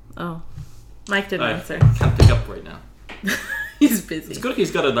number... Oh. Mike didn't answer. Can't pick up right now. He's busy. It's good he's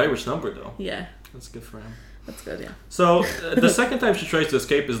got an Irish number, though. Yeah. That's good for him. That's good, yeah. So, the second time she tries to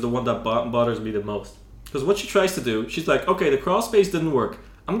escape is the one that bothers me the most. Because what she tries to do, she's like, okay, the crawl space didn't work.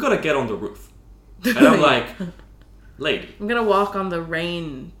 I'm gonna get on the roof. And I'm like, lady. I'm gonna walk on the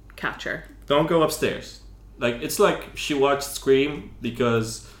rain catcher. Don't go upstairs. Like, it's like she watched Scream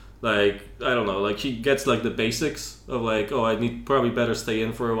because... Like, I don't know, like, she gets, like, the basics of, like, oh, I need probably better stay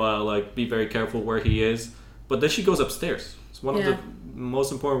in for a while, like, be very careful where he is. But then she goes upstairs. It's one of the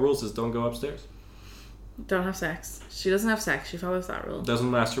most important rules is don't go upstairs. Don't have sex. She doesn't have sex. She follows that rule. Doesn't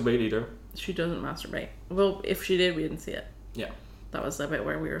masturbate either. She doesn't masturbate. Well, if she did, we didn't see it. Yeah. That was the bit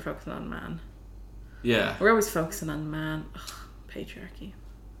where we were focusing on man. Yeah. We're always focusing on man. Ugh, patriarchy.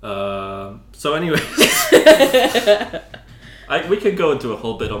 So anyways... we could go into a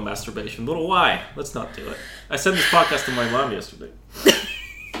whole bit on masturbation, but why? Let's not do it. I sent this podcast to my mom yesterday.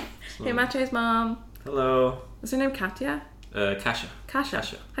 So, hey, Mache's mom. Hello. Is her name Katya? Kasha.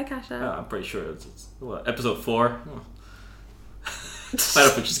 Kasha. Hi, Kasha. I'm pretty sure it's what, episode 4. Oh. I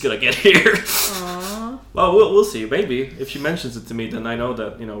don't know if she's gonna get here. Aww. Well, we'll see. Maybe if she mentions it to me, then I know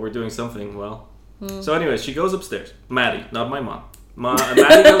that we're doing something well. So, anyways, she goes upstairs. Maddie, not my mom.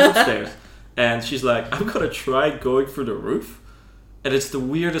 Maddie goes upstairs, and she's like, "I'm gonna try going through the roof." And it's the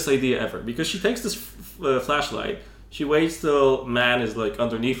weirdest idea ever because she takes this flashlight. She waits till man is like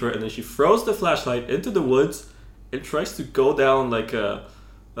underneath her, and then she throws the flashlight into the woods and tries to go down like a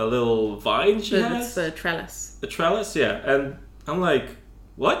little vine she has. It's the trellis. The trellis, yeah. And I'm like,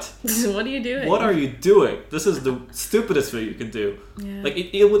 what? What are you doing? What are you doing? This is the stupidest thing you can do. Yeah. Like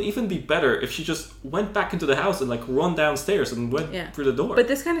it would even be better if she just went back into the house and like run downstairs and went through the door. But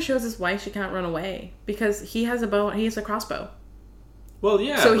this kind of shows us why she can't run away because he has a bow. He has a crossbow. Well,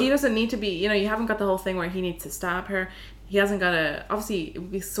 yeah. So he doesn't need to be, you haven't got the whole thing where he needs to stab her. He hasn't got obviously it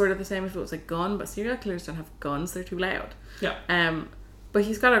would be sort of the same if it was a gun, but serial killers don't have guns, they're too loud. Yeah. But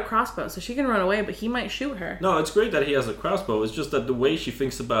he's got a crossbow, so she can run away, but he might shoot her. No, it's great that he has a crossbow. It's just that the way she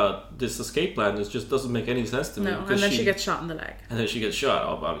thinks about this escape plan just doesn't make any sense to me. No, and then she gets shot in the leg. And then she gets shot,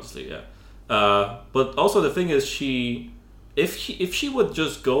 obviously, yeah. But also the thing is, if she would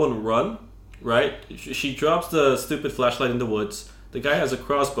just go and run, right? She drops the stupid flashlight in the woods. The guy has a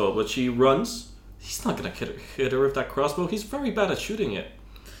crossbow, but she runs. He's not gonna hit her with that crossbow. He's very bad at shooting it.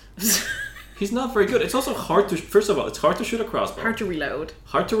 He's not very good. It's also hard to... First of all, it's hard to shoot a crossbow. Hard to reload.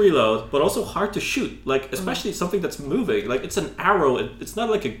 Hard to reload, but also hard to shoot. Like, especially something that's moving. Like, it's an arrow. It's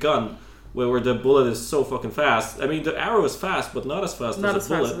not like a gun where the bullet is so fucking fast. I mean, the arrow is fast, but not as fast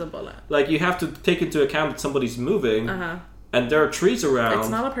as a bullet. Like, you have to take into account that somebody's moving, and there are trees around. It's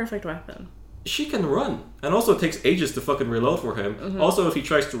not a perfect weapon. She can run. And also, it takes ages to fucking reload for him. Also, if he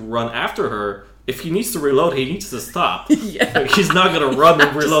tries to run after her... If he needs to reload, he needs to stop. Yeah. Like, he's not going to run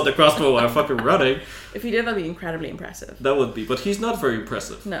and reload the crossbow while fucking running. If he did, that'd be incredibly impressive. That would be. But he's not very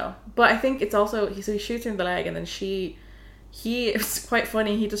impressive. No. But I think it's also... he shoots her in the leg and then it's quite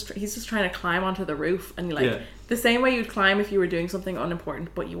funny. He's just trying to climb onto the roof. And the same way you'd climb if you were doing something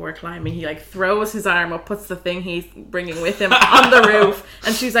unimportant, but you were climbing. He throws his arm up, puts the thing he's bringing with him on the roof.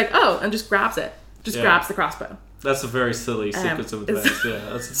 And she's like, oh, and just grabs it. Grabs the crossbow. That's a very silly sequence of events. Yeah,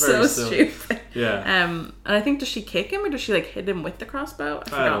 that's very so silly. Stupid. Yeah. And I think, does she kick him or does she like hit him with the crossbow?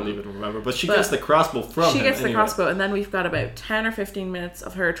 I don't even remember. But she gets the crossbow from him. She gets the anyway. crossbow, and then we've got about 10 or 15 minutes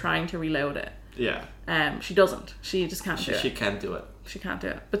of her trying to reload it. Yeah. She doesn't. She just can't do it. She can't do it. She can't do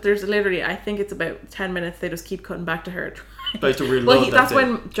it. But there's literally, I think it's about 10 minutes, they just keep cutting back to her. Like to reload well, that's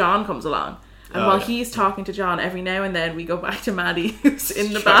when John comes along. And while yeah. he's talking to John, every now and then we go back to Maddie, who's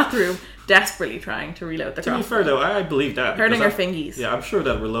in the bathroom, desperately trying to reload the crossbow. To be fair, though, I believe that. Hurting her fingies. Yeah, I'm sure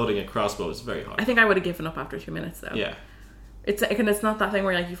that reloading a crossbow is very hard. I think I would have given up after 2 minutes, though. Yeah. It's not that thing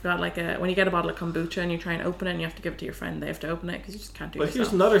where like you've got like when you get a bottle of kombucha and you try and open it and you have to give it to your friend, they have to open it because you just can't do it yourself. But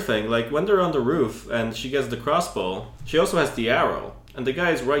here's another thing. Like, when they're on the roof and she gets the crossbow, she also has the arrow. And the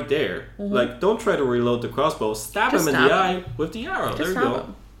guy is right there. Mm-hmm. Like, don't try to reload the crossbow. Stab him in the eye with the arrow. There you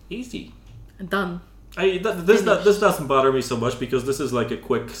go. Easy. And done. This doesn't bother me so much because this is like a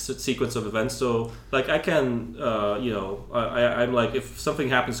quick sequence of events. So like I can, I'm like, if something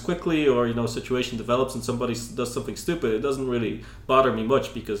happens quickly or a situation develops and somebody does something stupid, it doesn't really bother me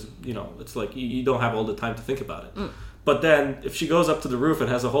much because it's like you don't have all the time to think about it. But then if she goes up to the roof and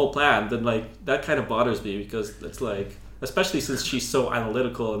has a whole plan, then like that kind of bothers me because it's like, especially since she's so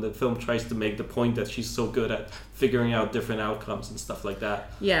analytical and the film tries to make the point that she's so good at figuring out different outcomes and stuff like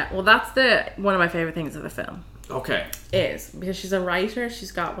that. Yeah, well, that's one of my favorite things of the film. Okay. Is because she's a writer.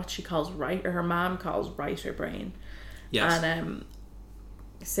 She's got what she calls her mom calls writer brain. Yes. And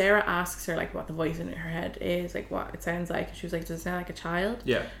Sarah asks her like what the voice in her head is, like what it sounds like. She was like, does it sound like a child?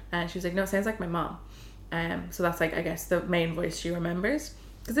 Yeah. And she was like, no, it sounds like my mom. So that's like, I guess, the main voice she remembers.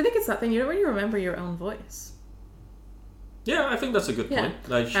 Because I think it's that thing, you don't really remember your own voice. Yeah, I think that's a good point.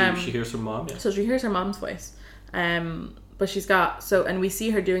 Like she hears her mom. Yeah. So she hears her mom's voice, but she's got and we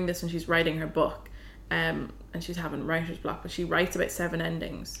see her doing this when she's writing her book, and she's having writer's block. But she writes about 7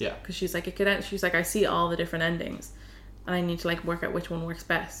 endings. Yeah. Because she's like She's like, I see all the different endings, and I need to like work out which one works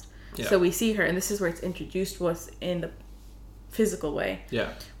best. Yeah. So we see her, and this is where it's introduced to us in the physical way.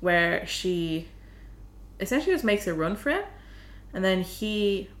 Yeah. Where she essentially just makes her run for it, and then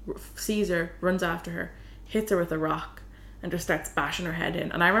he sees her, runs after her, hits her with a rock. And just starts bashing her head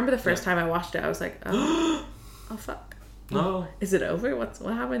in. And I remember the first time I watched it, I was like, oh fuck. No. Is it over? What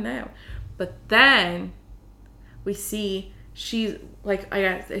happened now? But then we see she's like, I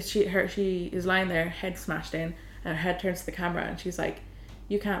guess she is lying there, head smashed in, and her head turns to the camera and she's like,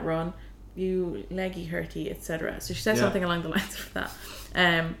 you can't run, you leggy hurty, etc. So she says something along the lines of that.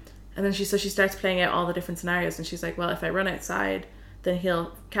 And then she starts playing out all the different scenarios, and she's like, well, if I run outside, then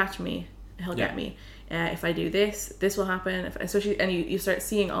he'll catch me, he'll get me. If I do this will happen. You start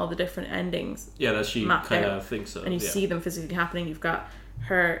seeing all the different endings. Yeah, that she kind of thinks of. And you see them physically happening. You've got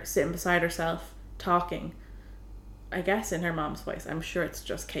her sitting beside herself, talking, I guess in her mom's voice. I'm sure it's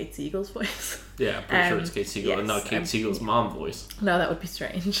just Kate Siegel's voice. Yeah, I'm pretty sure it's Kate Siegel and not Kate Siegel's mom voice. No, that would be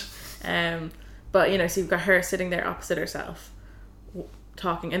strange. But, so you've got her sitting there opposite herself,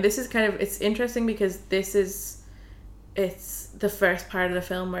 talking. And this is it's interesting because it's the first part of the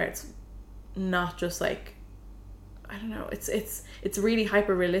film where it's not just like, I don't know, it's really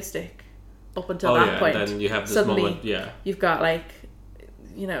hyper realistic up until that point. And then you have this suddenly, moment, you've got like,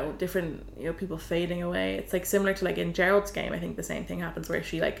 different, people fading away. It's like similar to like in Gerald's Game. I think the same thing happens where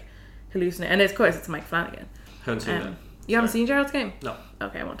she like hallucinates, and of course it's Mike Flanagan. Haven't seen that. You haven't seen Gerald's Game? No.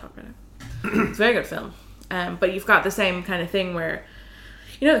 Okay, I won't talk about it. It's a very good film. But you've got the same kind of thing where,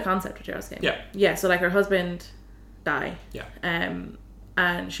 the concept of Gerald's Game. Yeah. Yeah. So like her husband die. Yeah.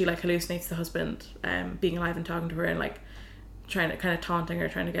 And she like hallucinates the husband being alive and talking to her and like trying to kind of taunting her,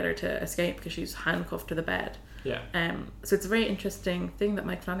 trying to get her to escape because she's handcuffed to the bed. Yeah. So it's a very interesting thing that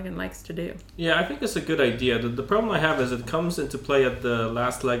Mike Flanagan likes to do. Yeah, I think it's a good idea. The problem I have is it comes into play at the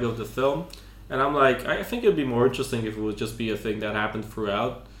last leg of the film, and I'm like, I think it'd be more interesting if it would just be a thing that happened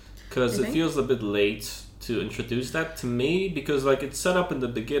throughout, because it feels a bit late to introduce that to me, because like it's set up in the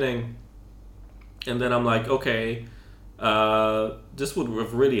beginning, and then I'm like, okay. This would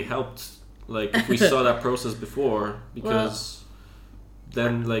have really helped, like, if we saw that process before, because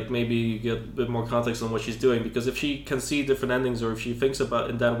then, like, maybe you get a bit more context on what she's doing, because if she can see different endings, or if she thinks about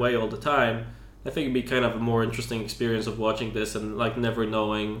it in that way all the time, I think it'd be kind of a more interesting experience of watching this and, like, never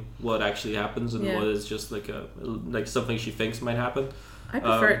knowing what actually happens and what is just, like, something she thinks might happen. I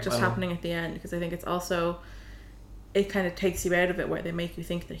prefer it just happening at the end, because I think it's also, it kind of takes you out of it, where they make you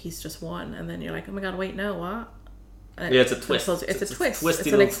think that he's just won, and then you're like, oh my god, wait, no, what? It's a twist. It's a twist. It's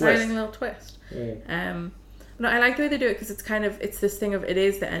an exciting little twist. Yeah. No, I like the way they do it because it's this thing of it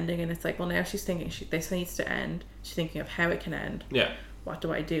is the ending, and it's like, well, now she's thinking this needs to end. She's thinking of how it can end. Yeah. what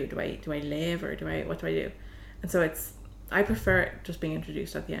do I do? Do I live, or what do I do? And so I prefer it just being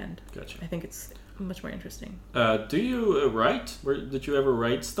introduced at the end. Gotcha. I think it's much more interesting. Do you write? Did you ever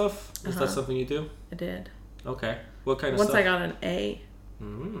write stuff? Is that something you do? I did. Okay. What kind of Once stuff? I got an A.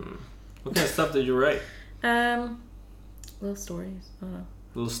 What kind of stuff did you write? Little stories. I don't know.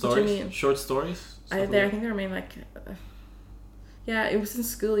 Little What do you stories? mean? Short stories? I think they were mainly like... yeah, it was in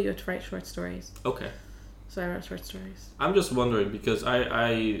school you had to write short stories. Okay. So I wrote short stories. I'm just wondering because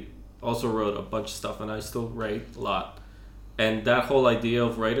I also wrote a bunch of stuff and I still write a lot. And that whole idea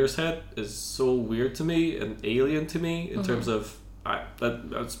of writer's head is so weird to me and alien to me in terms of...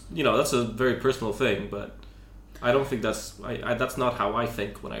 that's a very personal thing, but I don't think that's not how I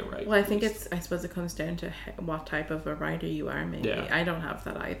think when I write. Well, I think I suppose it comes down to what type of a writer you are, maybe. Yeah. I don't have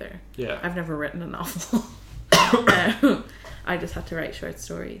that either. Yeah. I've never written a novel. I just had to write short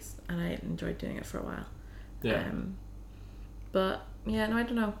stories, and I enjoyed doing it for a while. Yeah. But, yeah, no, I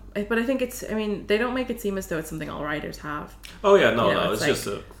don't know. But I think they don't make it seem as though it's something all writers have. Oh, yeah, no, It's it's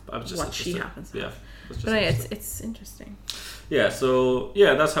like I'm just what she happens to Yeah. have. It's just But anyway, interesting. it's interesting. Yeah, so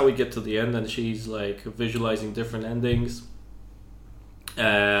that's how we get to the end, and she's like visualizing different endings,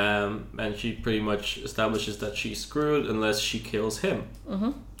 and she pretty much establishes that she's screwed unless she kills him.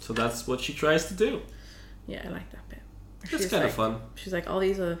 Mm-hmm. So that's what she tries to do. Yeah, I like that bit. It's kind of fun. She's like, all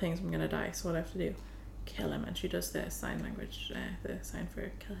these other things I'm gonna die, so what I have to do? Kill him, and she does the sign language, the sign for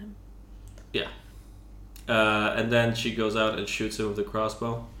kill him. Yeah, and then she goes out and shoots him with the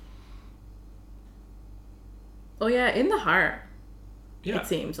crossbow. Oh yeah, in the heart. Yeah, It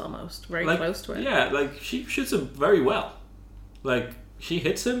seems almost very like, close to it. Yeah, like she shoots him very well. Like she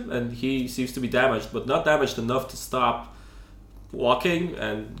hits him, and he seems to be damaged, but not damaged enough to stop walking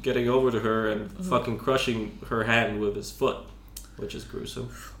and getting over to her and fucking crushing her hand with his foot, which is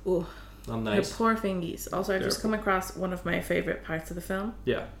gruesome. Ooh, Not nice. her poor fingies. Also, I've just They're- come across one of my favorite parts of the film.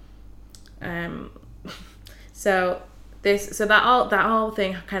 Yeah. So that whole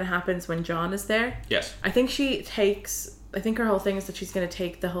thing kind of happens when John is there. Yes. I think her whole thing is that she's going to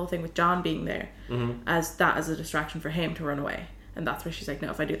take the whole thing with John being there as a distraction for him to run away, and that's where she's like,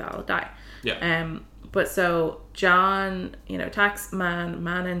 no, if I do that, I'll die. Yeah. But so John, attacks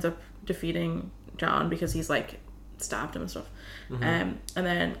Man ends up defeating John because he's like stabbed him and stuff. And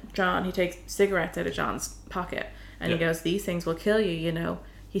then John, he takes cigarettes out of John's pocket and he goes, these things will kill you,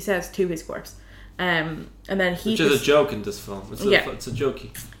 he says to his corpse. And then he... Which is a joke in this film. It's a jokey.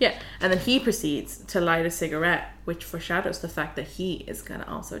 Yeah, and then he proceeds to light a cigarette, which foreshadows the fact that he is going to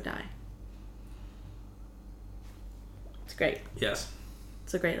also die. It's great. Yes.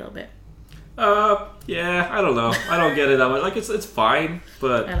 It's a great little bit. Yeah, I don't know. I don't get it that much. Like, it's fine,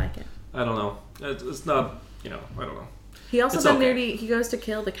 but... I like it. I don't know. It's not, I don't know. He also It's then okay. he goes to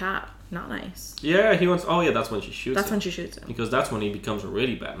kill the cat. Not nice. Yeah, he wants... Oh, yeah, that's when she shoots That's him. when she shoots him. Because that's when he becomes a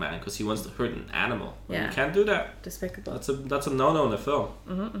really bad man, because he wants to hurt an animal. Yeah. You can't do that. Despicable. That's a no-no in the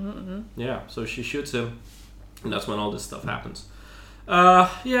film. Yeah, so she shoots him, and that's when all this stuff happens.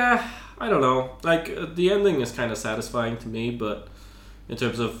 Yeah, I don't know. Like, the ending is kind of satisfying to me, but in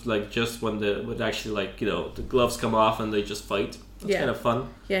terms of, like, just when actually, like, the gloves come off and they just fight, that's kind of fun.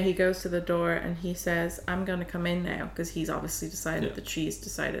 Yeah, he goes to the door and he says, I'm going to come in now, because he's obviously decided that she's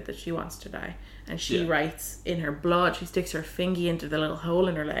decided that she wants to die. And she writes in her blood, she sticks her fingy into the little hole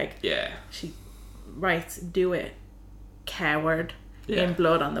in her leg. Yeah. She writes, do it, coward, Yeah. in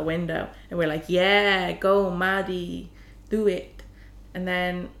blood on the window. And we're like, yeah, go, Maddie, do it. And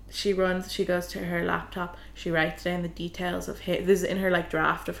then she goes to her laptop, she writes down the details of this is in her like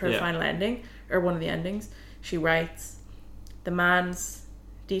draft of her final ending, or one of the endings. She writes the man's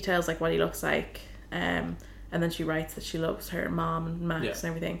details, like what he looks like, and then she writes that she loves her mom and Max and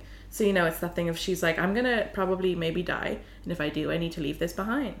everything. So it's that thing of, she's like, I'm gonna probably maybe die, and if I do, I need to leave this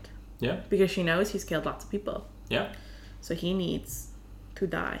behind. Yeah. Because she knows he's killed lots of people. Yeah. So he needs to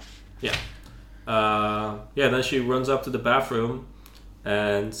die. Yeah. Then she runs up to the bathroom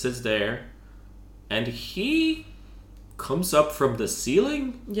and sits there, and he comes up from the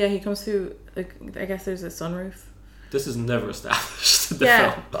ceiling. Yeah, he comes through, like, I guess there's a sunroof. This is never established in the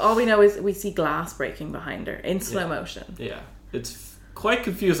Yeah, film. but all we know is we see glass breaking behind her in slow motion. Yeah. It's quite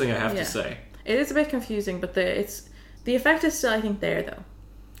confusing, I have to say. It is a bit confusing, but the effect is still, I think, there though.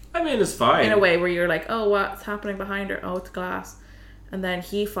 I mean, it's fine. In a way where you're like, oh, what's happening behind her? Oh, it's glass. And then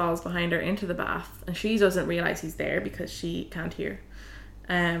he falls behind her into the bath, and she doesn't realize he's there because she can't hear.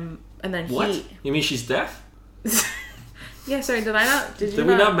 And then What? You mean she's deaf? Yeah, sorry, did I not? Did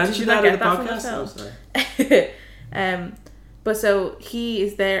we not mention that in the from podcast? I'm sorry. But so he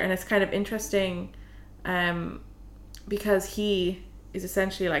is there, and it's kind of interesting because he is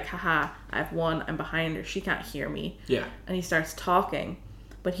essentially like, haha, I've won, I'm behind her, she can't hear me. Yeah. And he starts talking,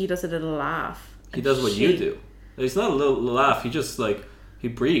 but he does a little laugh. He does what you do. It's not a little laugh, he just, like, he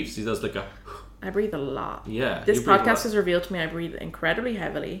breathes. He does, like, a... I breathe a lot. Yeah. This you breathe a podcast lot. has revealed to me I breathe incredibly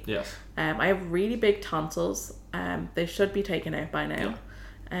heavily. Yes. I have really big tonsils. They should be taken out by now.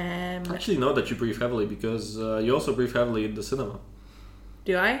 I actually know that you breathe heavily because you also breathe heavily in the cinema.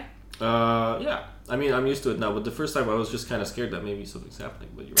 Do I? Yeah. I mean, I'm used to it now, but the first time I was just kind of scared that maybe something's happening,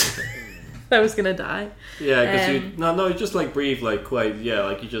 but you're okay. I was gonna die. Yeah, because you just like breathe like quite,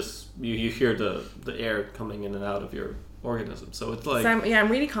 like you hear the air coming in and out of your organism, so it's like... So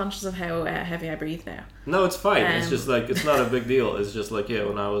I'm really conscious of how heavy I breathe now. No, it's fine. It's just like, it's not a big deal. It's just like,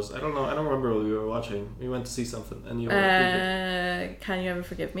 when I was, I don't remember what we were watching. We went to see something and you were... Can You Ever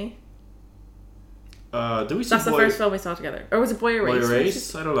Forgive Me? Did we see That's the first film we saw together. Or was it Boy Erased? Boy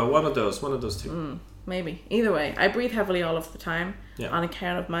Erased? I don't know. One of those two. Maybe. Either way, I breathe heavily all of the time on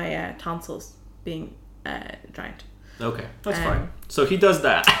account of my tonsils being giant. Okay, that's fine. So he does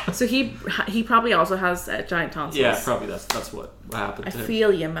that. So he probably also has giant tonsils. Yeah, probably that's what happened to him. I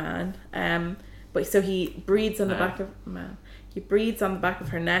feel you, man. But so he breathes on the back of He breathes on the back of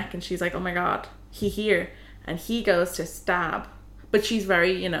her neck, and she's like, "Oh my god, he here!" And he goes to stab, but she's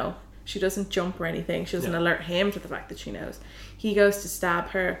very, she doesn't jump or anything. She doesn't alert him to the fact that she knows. He goes to stab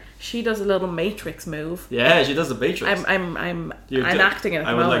her. She does a little Matrix move. Yeah, she does the Matrix. I'm acting it at the moment.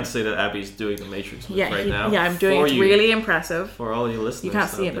 I would like to say that Abby's doing the Matrix move right now. Yeah, I'm doing it. It's really impressive. For all you listeners. You can't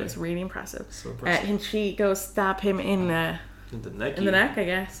see it, but it's really impressive. So impressive. And she goes stab him in the neck. In the neck, I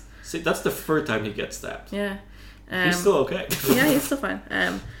guess. See, that's the third time he gets stabbed. Yeah. He's still okay. Yeah, he's still fine.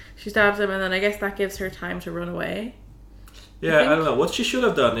 She stabs him, and then I guess that gives her time to run away. Yeah, I don't know. What she should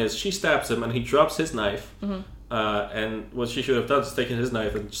have done is she stabs him and he drops his knife. Mm-hmm. And what she should have done is taken his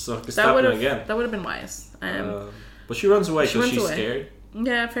knife and stab him again. That would have been wise. But she runs away because she's scared.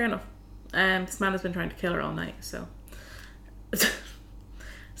 Yeah, fair enough. This man has been trying to kill her all night, so...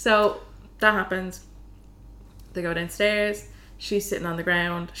 So, that happens. They go downstairs. She's sitting on the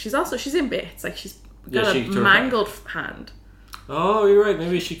ground. She's in bits. Like, she's got a mangled hand. Oh, you're right.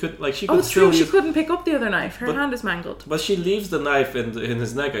 Maybe she could, she could it's true. She couldn't pick up the other knife. Her hand is mangled. But she leaves the knife in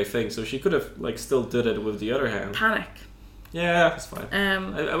his neck, I think. So she could have, still did it with the other hand. Panic. Yeah, that's fine.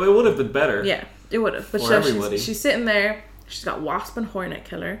 It would have been better. Yeah, it would have. But for everybody. She's sitting there. She's got Wasp and Hornet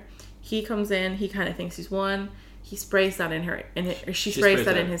Killer. He comes in. He kind of thinks he's won. He sprays that she sprays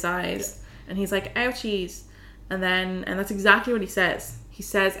that in his eyes. Yeah. And he's like, ouchies. And that's exactly what he says. He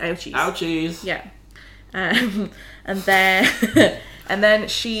says, ouchies. Ouchies. Yeah. And then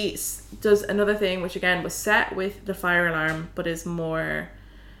she does another thing, which again was set with the fire alarm, but is more,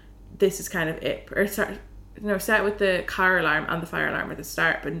 this is kind of it. Or set with the car alarm and the fire alarm at the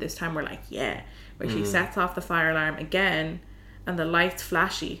start, but this time we're like, where she sets off the fire alarm again, and the light's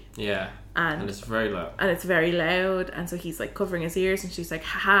flashy. Yeah. And it's very loud. And so he's covering his ears, and she's like,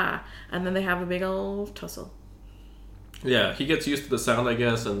 haha. And then they have a big old tussle. Yeah, he gets used to the sound, I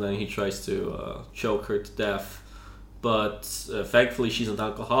guess, and then he tries to choke her to death. But thankfully, she's an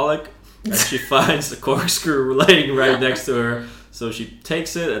alcoholic, and she finds a corkscrew laying right next to her. So she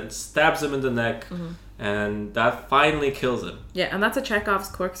takes it and stabs him in the neck, and that finally kills him. Yeah, and that's a Chekhov's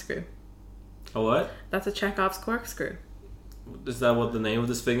corkscrew. A what? That's a Chekhov's corkscrew. Is that what the name of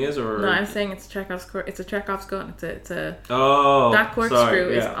this thing is, or no? I'm saying it's Chekhov's It's a Chekhov's gun. It's a. Oh. That corkscrew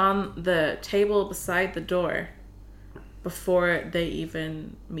is on the table beside the door. Before they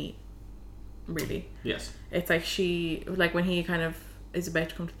even meet, really. Yes. It's when he kind of is about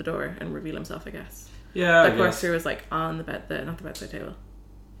to come to the door and reveal himself, I guess. Yeah, that corkscrew was on the not the bedside table.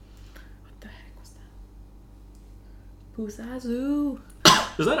 What the heck was that? Puzazu.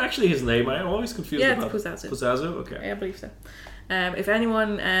 Is that actually his name? I'm always confused about it's Puzazu. Puzazu? Okay. Yeah, I believe so. If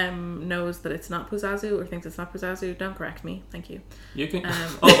anyone knows that it's not Puzazu or thinks it's not Puzazu, don't correct me. Thank you. You can.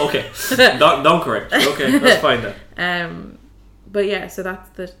 Okay. don't correct. Okay, that's fine then. But yeah, so that's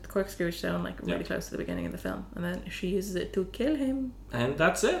the corkscrew is shown really close to the beginning of the film, and then she uses it to kill him. And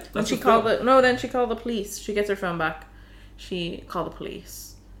that's it. Then she called the police. She gets her phone back. She called the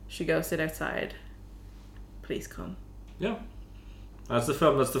police. She goes sit outside. Police come. Yeah. That's the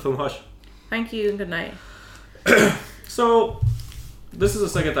film. Hush. Thank you and good night. So, this is the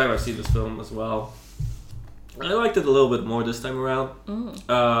second time I've seen this film as well. I liked it a little bit more this time around.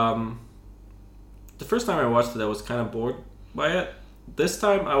 The first time I watched it, I was kind of bored by it. This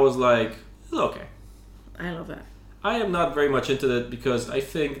time, I was like, it's okay. I love that. I am not very much into it because I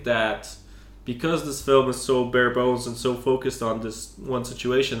think that because this film is so bare bones and so focused on this one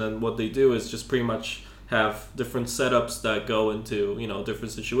situation, and what they do is just pretty much have different setups that go into,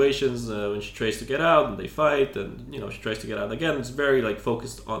 different situations. When she tries to get out and they fight, and, she tries to get out again. It's very,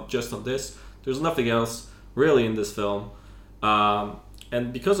 focused on just on this. There's nothing else really in this film.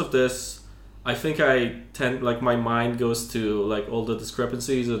 And because of this, I think I tend like my mind goes to like all the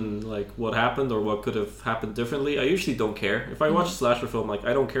discrepancies and like what happened or what could have happened differently. I usually don't care if I watch a slasher film. Like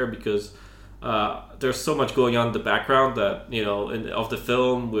I don't care because there's so much going on in the background that of the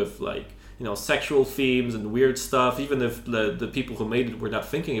film with like sexual themes and weird stuff. Even if the people who made it were not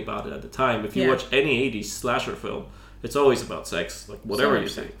thinking about it at the time. If you watch any 80s slasher film, it's always about sex. Like whatever you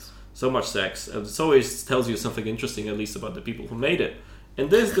say, so much sex, and it always tells you something interesting, at least about the people who made it. And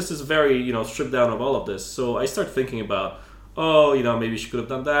this is very, stripped down of all of this. So I start thinking about, maybe she could have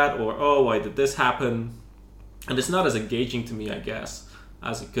done that, or, why did this happen? And it's not as engaging to me, I guess,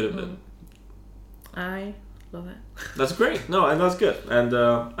 as it could have been. I love it. That's great. No, and that's good. And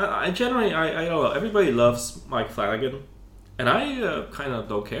I generally, I don't know, everybody loves Mike Flanagan. And I kind of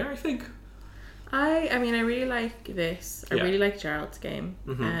don't care, I think. I mean, I really like this. I really like Gerald's Game.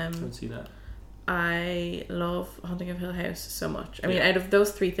 I haven't seen that. I love Haunting of Hill House so much. I mean, out of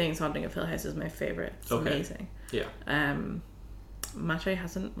those three things, Haunting of Hill House is my favourite. It's amazing. Yeah. Mache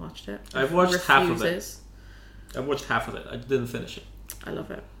hasn't watched it. I've watched half of it. I've watched half of it. I didn't finish it. I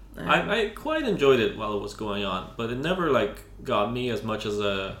love it. I quite enjoyed it while it was going on, but it never like got me as much as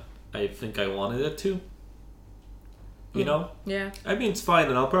I think I wanted it to. You know? Yeah. I mean, it's fine,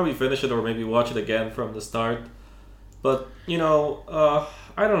 and I'll probably finish it or maybe watch it again from the start. But,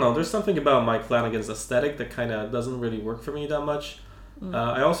 I don't know. There's something about Mike Flanagan's aesthetic that kind of doesn't really work for me that much.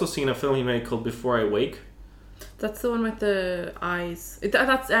 I also seen a film he made called Before I Wake. That's the one with the eyes.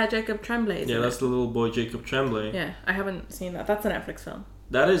 That's Jacob Tremblay, Yeah, that's the little boy Jacob Tremblay. Yeah, I haven't seen that. That's a Netflix film.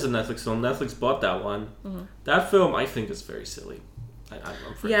 That is a Netflix film. Netflix bought that one. That film, I think, is very silly. I'm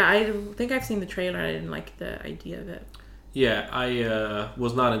afraid. Yeah, I think I've seen the trailer and I didn't like the idea of it. Yeah, I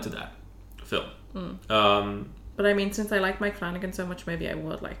was not into that film. But I mean, since I like Mike Flanagan so much, maybe I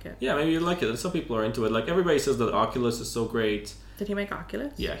would like it. Yeah, maybe you'd like it. And some people are into it. Like, everybody says that Oculus is so great. Did he make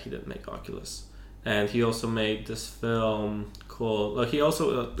Oculus? Yeah, he did make Oculus. And he also made this film called... he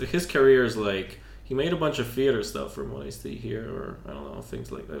also... his career is like... He made a bunch of theater stuff from what I see here. Or, I don't know,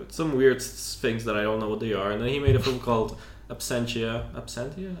 things like that. Some weird things that I don't know what they are. And then he made a film called Absentia.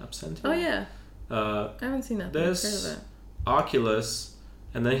 Oh, yeah. I haven't seen that. This... I've heard of it. Oculus...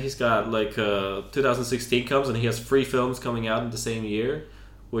 And then he's got, 2016 comes and he has 3 films coming out in the same year,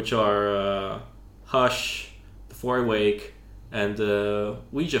 which are Hush, Before I Wake, and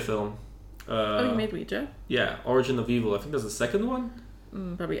Ouija film. He made Ouija? Yeah, Origin of Evil. I think that's the second one.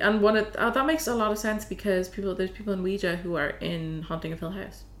 Probably. And that makes a lot of sense because there's people in Ouija who are in Haunting of Hill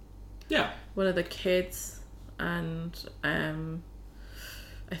House. Yeah. One of the kids and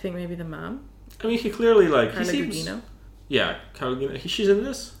I think maybe the mom. I mean, he clearly, Carla he seems... Gugino. Yeah, Carla Gugino. She's in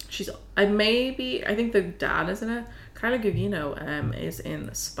this? I think the dad is in it. Carla Gugino is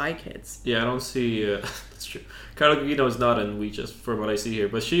in Spy Kids. Yeah, I don't see... that's true. Carla Gugino is not in Ouija from what I see here,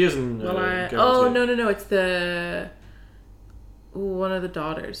 but she is in... No, it's the... one of the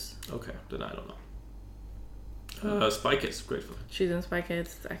daughters. Okay, then I don't know. Spy Kids, great film. She's in Spy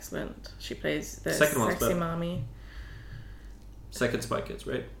Kids, it's excellent. She plays the second sexy mommy. Second Spy Kids,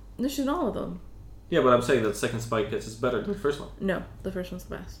 right? No, she's in all of them. Yeah, but I'm saying that second Spy Kids is better than the first one. No, the first one's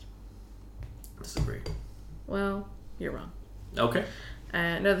the best. Disagree. Well, you're wrong. Okay.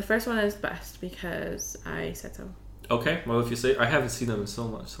 No, the first one is best because I said so. Okay, well if you say... I haven't seen them in so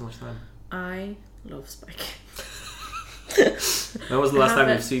much time. I love Spy Kids. When was the last time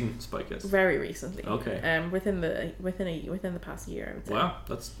you've seen Spy Kids? Very recently. Okay. Within the past year, I would say. Wow,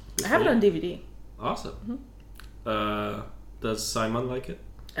 that's... I have it on DVD. Awesome. Does Simon like it?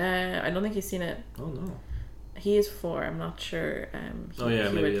 I don't think he's seen it. Oh no. He is 4. I'm not sure. He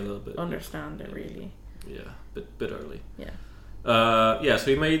maybe a little bit. Understand it really. Yeah, bit early. Yeah. So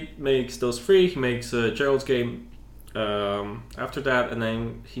he makes those 3. He makes Gerald's Game after that, and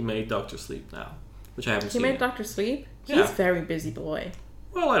then he made Doctor Sleep now, which I haven't seen. He made Doctor Sleep. Yeah. He's a very busy boy.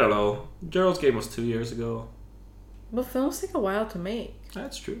 Well, I don't know. Gerald's Game was 2 years ago. But films take a while to make.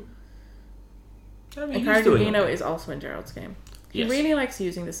 That's true. I mean, and Carla Gugino is also in Gerald's Game. He really likes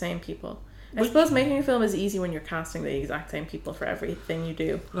using the same people. I suppose making a film is easy when you're casting the exact same people for everything you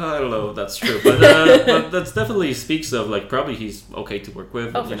do. I don't know if that's true, but that's definitely speaks of probably he's okay to work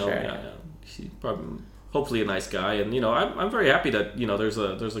with. Oh, for sure. Yeah. He's probably hopefully a nice guy, and I'm very happy that there's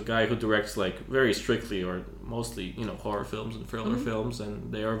a guy who directs very strictly or mostly horror films and thriller films,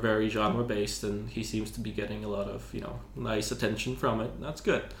 and they are very genre based, and he seems to be getting a lot of nice attention from it. That's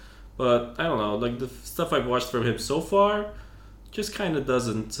good, but I don't know, the stuff I've watched from him so far just kind of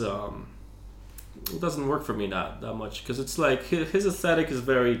doesn't work for me that much, because it's his aesthetic is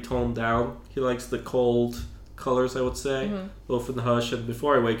very toned down. He likes the cold colors, I would say, both in Hush and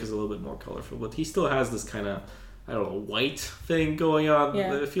Before I Wake is a little bit more colorful, but he still has this kind of I don't know, white thing going on.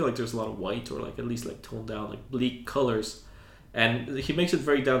 Yeah. I feel like there's a lot of white, or like at least like toned down, like bleak colors. And he makes it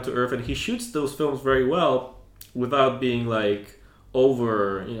very down to earth, and he shoots those films very well without being like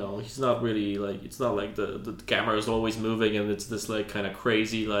over, he's not really like, it's not like the camera is always moving and it's this like kind of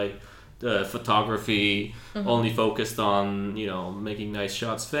crazy like photography only focused on making nice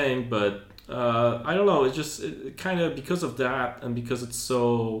shots thing. But I don't know, it's just kind of because of that, and because it's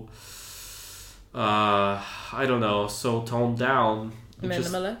so I don't know, so toned down.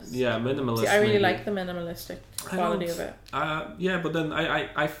 Minimalist. Minimalist. See, I really like the minimalistic quality of it. Yeah, but then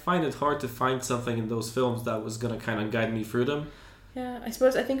I find it hard to find something in those films that was gonna kind of guide me through them. Yeah, I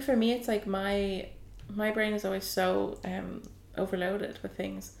think for me it's like my brain is always so overloaded with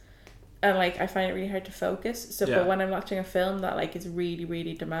things, and like I find it really hard to focus. So, but when I'm watching a film that like is really,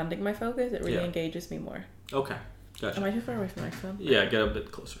 really demanding my focus, it really engages me more. Okay, gotcha. Am I too far away from my phone? Yeah, get a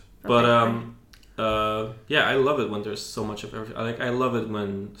bit closer. Okay, but I love it when there's so much of everything. I love it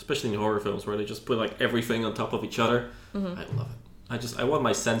when, especially in horror films, where they just put like everything on top of each other. I love it. I want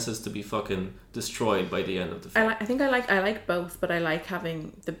my senses to be fucking destroyed by the end of the film. I like both, but I like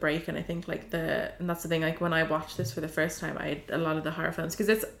having the break, and I think and that's the thing. Like when I watched this for the first time, I had a lot of the horror films, because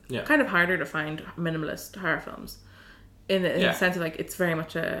it's kind of harder to find minimalist horror films, in the sense of like it's very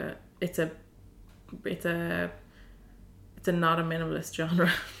much it's not a minimalist genre.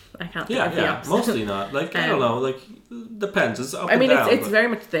 I can't think of the opposite. Mostly not. Like I don't know, like depends. It's up I mean, and down, it's very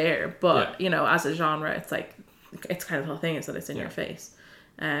much there, but as a genre, it's like it's kind of the whole thing is that it's in your face,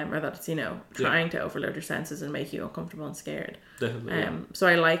 or that it's trying to overload your senses and make you uncomfortable and scared. Definitely. So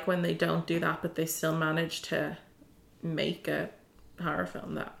I like when they don't do that, but they still manage to make a horror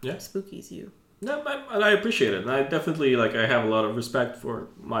film that spookies you. No, and I appreciate it, and I definitely I have a lot of respect for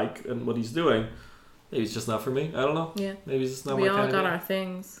Mike and what he's doing. Maybe it's just not for me. I don't know. Yeah. Maybe it's just not my kind of thing. We all got our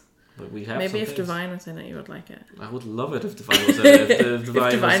things. But we have Maybe if things. Divine was in it, you would like it. I would love it if Divine was in it. If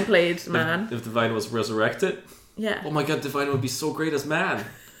Divine played man. If Divine was resurrected. Yeah. Oh my god, Divine would be so great as man.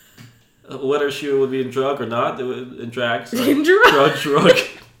 Whether she would be in drug or not, in drag. Sorry. In drug. Drug.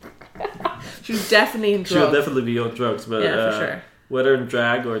 She's definitely in drugs. She'll definitely be on drugs, but for sure. Whether in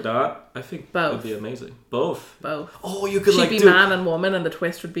drag or not, I think both would be amazing. Both. Oh, you could She'd be man and woman, and the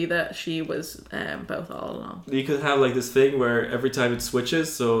twist would be that she was both all along. You could have this thing where every time it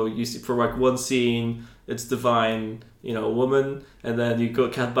switches, so you see for one scene it's Divine, woman, and then you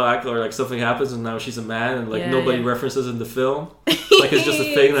cut back or something happens and now she's a man, and nobody references in the film. It's just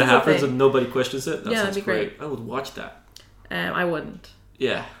a thing that happens and nobody questions it. That sounds that'd be great. I would watch that. I wouldn't.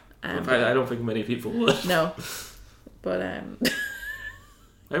 Yeah. I don't think many people would. No. But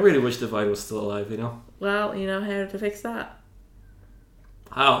I really wish Divine was still alive, Well, you know how to fix that.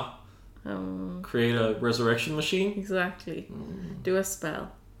 How? Create a resurrection machine? Exactly. Do a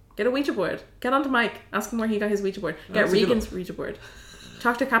spell. Get a Ouija board. Get onto Mike. Ask him where he got his Ouija board. Get Regan's Ouija board.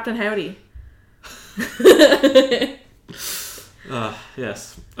 Talk to Captain Howdy.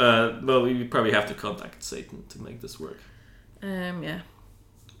 Yes. Well, we probably have to contact Satan to make this work. Yeah.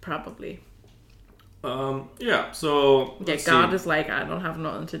 Probably. So God is like, I don't have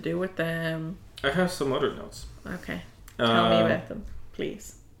nothing to do with them. I have some other notes. Okay. Tell me about them,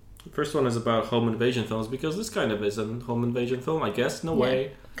 please. The first one is about home invasion films, because this kind of is a home invasion film, I guess, in a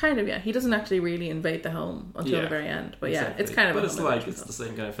way. Kind of, yeah. He doesn't actually really invade the home until the very end, but exactly. It's kind of. But it's the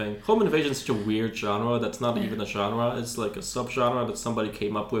same kind of thing. Home invasion is such a weird genre that's not even a genre. It's like a subgenre that somebody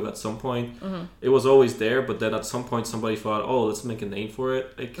came up with at some point. It was always there, but then at some point somebody thought, "Oh, let's make a name for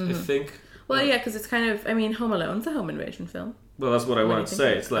it." I think. Well, yeah, because it's kind of. I mean, Home Alone's a home invasion film. Well, that's what I wanted to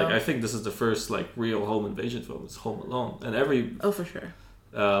say. It's I think this is the first real home invasion film. It's Home Alone, and every for sure.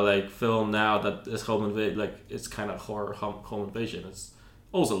 Film now that is home invasion, it's kind of horror home invasion. It's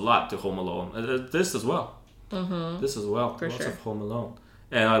owes a lot to Home Alone. This as well. This as well. For Lots sure. of Home Alone,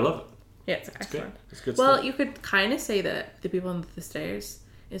 and I love it. Yeah, it's excellent. It's good well, stuff. You could kind of say that The People Under the Stairs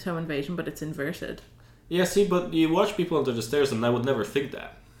is home invasion, but it's inverted. Yeah, see, but you watch People Under the Stairs, and I would never think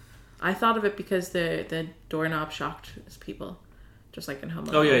that. I thought of it because the doorknob shocked people, just like in Home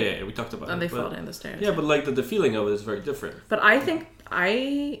Alone. Oh yeah, we talked about it. And they fall down the stairs. Yeah, but the feeling of it is very different. But I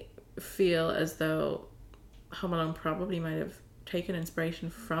feel as though Home Alone probably might have taken inspiration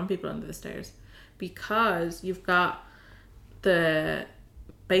from People Under the Stairs, because you've got the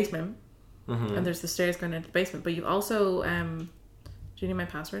basement and there's the stairs going into the basement, but you've also do you need my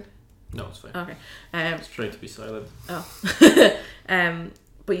password? No, it's fine. Okay. It's trying to be silent.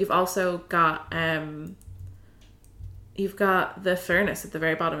 But you've also got you've got the furnace at the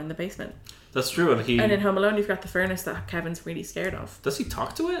very bottom in the basement. That's true, and in Home Alone you've got the furnace that Kevin's really scared of. Does he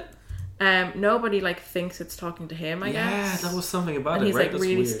talk to it? Nobody like thinks it's talking to him, I guess. Yeah, that was something about and it, he's right? like That's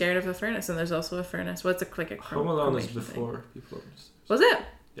really weird. scared of the furnace, and there's also a furnace. What's it like a Home Alone is cremation before thing? People Over the Stairs. Was it?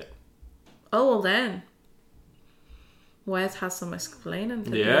 Yeah. Oh well then. Wes has some explaining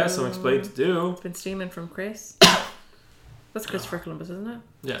to do. Yeah, some explain to do. Been stealing from Chris. That's Christopher Columbus, isn't it?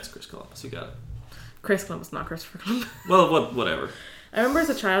 Yeah, it's Chris Columbus. You got it. Chris Columbus, not Christopher Columbus. Well, whatever. I remember as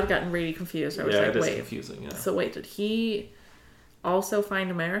a child getting really confused. I was Yeah, like, it is wait. confusing. Yeah. So wait, did he also find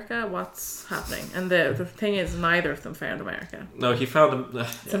America? What's happening? And the thing is, neither of them found America. No, he found him.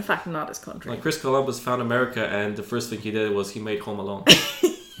 It's in fact not his country. Like Chris Columbus found America, and the first thing he did was he made Home Alone.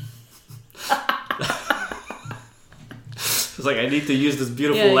 It's like, I need to use this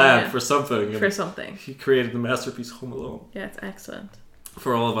beautiful land for something. And for something. he created the masterpiece Home Alone Yeah, it's excellent.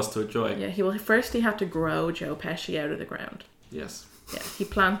 for all of us to enjoy. Yeah, he had to grow Joe Pesci out of the ground. Yes. Yeah, he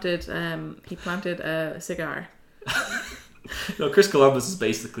planted a cigar. No, Chris Columbus is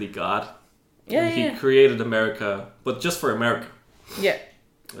basically God. Yeah, And he yeah. created America, but just for America. Yeah.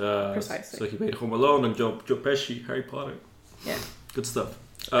 Precisely. So he made Home Alone and Joe Pesci, Harry Potter. Yeah. Good stuff.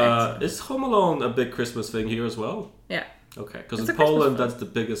 Excellent. Is Home Alone a big Christmas thing here as well? Yeah. Okay, because It's in a Christmas Poland film. that's the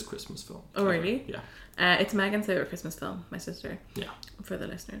biggest Christmas film. Oh, really? Yeah. It's Megan's favorite Christmas film, my sister. Yeah. For the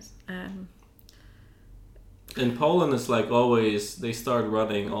listeners. In Poland, it's like always they start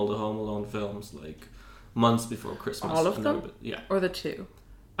running all the Home Alone films like months before Christmas. All of and them? everybody- Yeah. Or the two.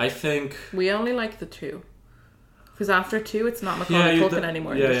 I think. We only like the two. Because after two, it's not Macaulay Culkin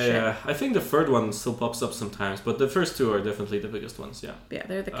anymore. Yeah, It's yeah, shit. yeah. I think the third one still pops up sometimes, but the first two are definitely the biggest ones. Yeah. Yeah,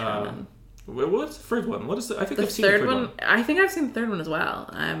 they're the canon. What's the third one? What is the? I think The I've seen the third third one, one. I think I've seen the third one as well.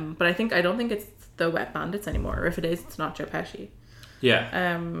 But I don't think it's the Wet Bandits anymore. Or if it is, it's not Joe Pesci. Yeah.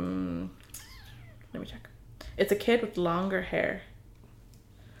 Let me check. It's a kid with longer hair.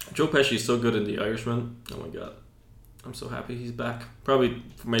 Joe Pesci is so good in The Irishman. Oh my god. I'm so happy he's back. Probably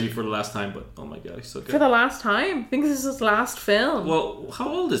maybe for the last time, but oh my god, he's so good. For the last time. I think this is his last film. Well, how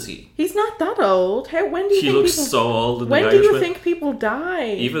old is he? He's not that old. When do you He think looks people... so old in When The do Irishman. you think people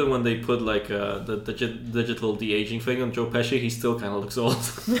die? Even when they put like the digital de-aging thing on Joe Pesci, he still kind of looks old.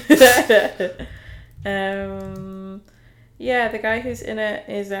 Yeah, the guy who's in it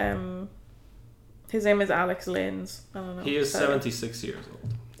is his name is Alex Lins. I don't know. He is Sorry. 76 years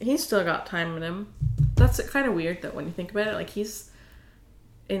old. He's still got time in him. That's kind of weird though when you think about it. Like he's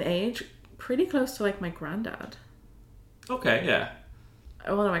in age pretty close to like my granddad. Okay, yeah.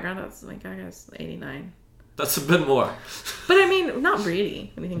 Oh, well, no, my granddad's like I guess 89. That's a bit more. But I mean, not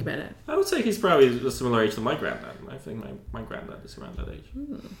really when you think about it. I would say he's probably a similar age to my granddad. I think my granddad is around that age.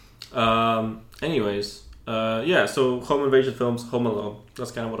 Anyways, yeah, so home invasion films, Home Alone.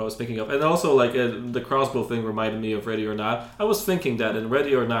 That's kind of what I was thinking of. And also, like, the crossbow thing reminded me of Ready or Not. I was thinking that in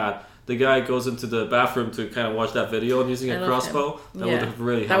Ready or Not, the guy goes into the bathroom to kind of watch that video and using a crossbow. That would have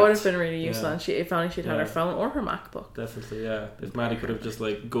really helped. That would have been really useful. Yeah. And if only she'd had her phone or her MacBook. Definitely, yeah. If Maddie could have just,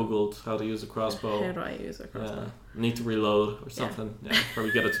 like, Googled how to use a crossbow. How do I use a crossbow? Yeah. Need to reload or something. Yeah.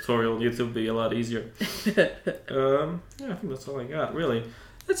 Probably get a tutorial on YouTube, be a lot easier. Yeah, I think that's all I got, really.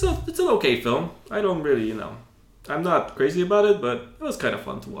 It's an okay film. I don't really, I'm not crazy about it, but it was kind of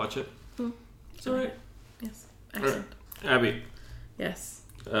fun to watch it. It's alright. Yes. Excellent. Right. Abby. Yes.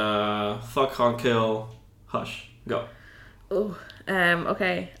 Fuck, Honk, Kill, Hush. Go. Oh,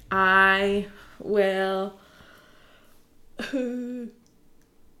 okay. I will. I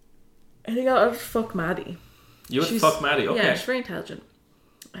think I'll just fuck Maddie. You would fuck Maddie, okay. Yeah, she's very intelligent.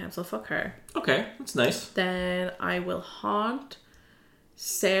 So I'll fuck her. Okay, that's nice. Then I will haunt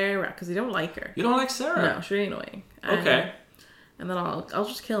Sarah because I don't like her. You don't like Sarah? No, she's really annoying. Okay. And then I'll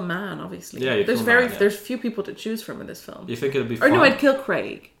just kill Man, obviously. Yeah, you there's kill very Man, yeah. there's few people to choose from in this film. You think it'd be Or fun? no, I'd kill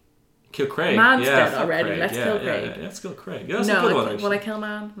Craig. Kill Craig. Man's yeah, dead fuck already. Craig. Let's kill Craig. Yeah, let's kill Craig. Yeah, that's No, a good one, actually. will I kill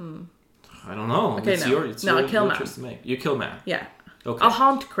Man? I don't know. Okay, it's no. your, No, I'll kill your Man. choice to make. You kill Man. Yeah. Okay. I'll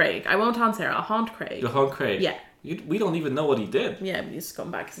haunt Craig. I won't haunt Sarah. I'll haunt Craig. You haunt Craig. Yeah. We don't even know what he did. Yeah, but he's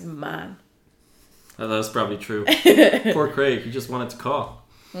come back. He's a man. That's probably true. Poor Craig. He just wanted to call.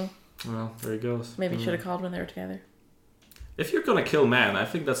 Well, there he goes. Maybe he should have called when they were together. If you're gonna kill Man, I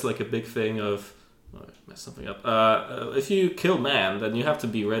think that's like a big thing of... Oh, I messed something up. If you kill Man, then you have to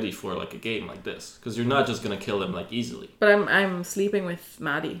be ready for like a game like this. Because you're not just gonna kill him like easily. But I'm sleeping with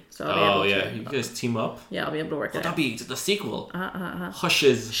Maddie, so I'll be able to... You guys team up? Yeah, I'll be able to work Well, it out. that'd be the sequel.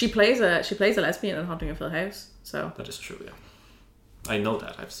 Hushes. She plays a lesbian in Haunting of Hill House, so... That is true, yeah. I know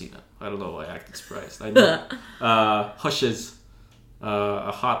that. I've seen it. I don't know why I acted surprised. I know. Hushes.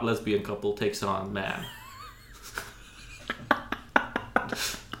 A hot lesbian couple takes on Man.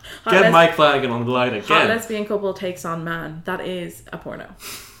 Get Mike Flanagan on the line Hot again. lesbian couple takes on Man. That is a porno.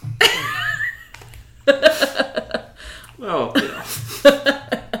 Well,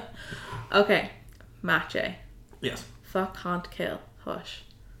 Okay. Mache. Yes. Fuck, haunt, kill. Hush.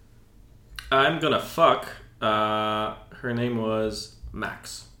 I'm gonna fuck. Her name was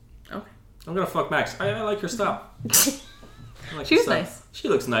Max. Okay. I'm gonna fuck Max. I like her style. I like She her was style. nice. She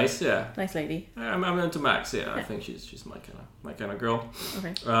looks nice. Yeah. Nice lady. I'm into Max. Yeah, I think she's my kind of girl.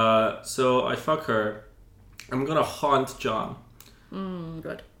 Okay. So I fuck her. I'm gonna haunt John.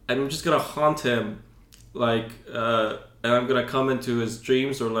 Good. And I'm just gonna haunt him, like, and I'm gonna come into his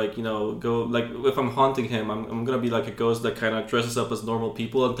dreams, or like, you know, go like if I'm haunting him, I'm gonna be like a ghost that kind of dresses up as normal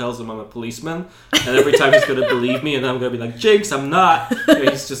people and tells him I'm a policeman, and every time he's gonna believe me, and then I'm gonna be like, Jinx, I'm not. And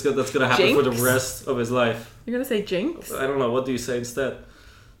he's just that's gonna happen for the Jinx? rest of his life. You're gonna say jinx? I don't know. What do you say instead?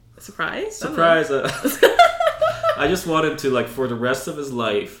 Surprise? Surprise! I just want him to, like, for the rest of his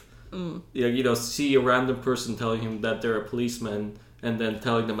life, you know, see a random person telling him that they're a policeman, and then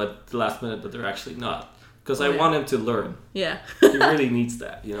telling them at the last minute that they're actually not. Because I want him to learn. Yeah. He really needs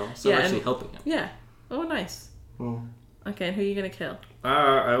that, you know. So Yeah, I'm actually and- helping him. Yeah. Oh, nice. Okay, and who are you gonna kill?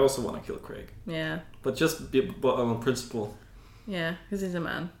 I also want to kill Craig, Yeah. but just on principle. Yeah, because he's a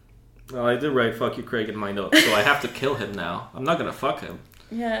man. Well, I did write "fuck you, Craig" in my notes, so I have to kill him now. I'm not gonna fuck him.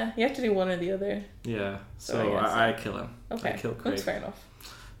 Yeah, you have to do one or the other. Yeah, So so I guess- I kill him. Okay, I kill Craig. that's fair enough.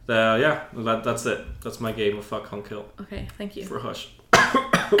 Yeah, that's it. That's my game of fuck, hunt, kill Okay, thank you. for Hush.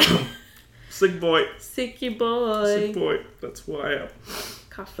 Sick boy. Sicky boy. Sick boy. That's who I am.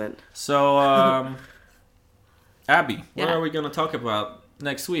 Coughlin. So, Abby, what Yeah. are we going to talk about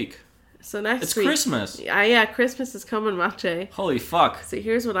next week? So next It's week... Christmas. Yeah, Christmas is coming, Mache. Holy fuck. So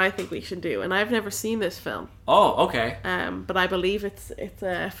here's what I think we should do, and I've never seen this film, Oh, okay. but I believe it's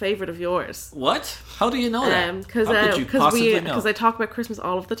a favourite of yours. What? How do you know that? Because How could you possibly know? I talk about Christmas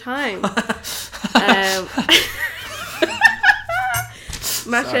all of the time.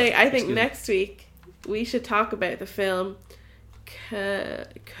 Mache, Sorry, I think excuse me. next week we should talk about the film Kurampus.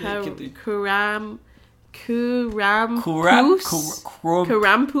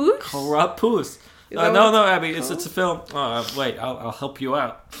 Karampus. No, Abby, it's a film. Wait, I'll help you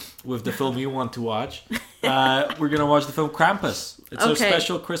out with the film you want to watch. We're gonna watch the film Krampus. It's a Okay.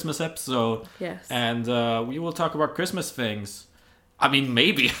 special Christmas episode. Yes. And we will talk about Christmas things. I mean,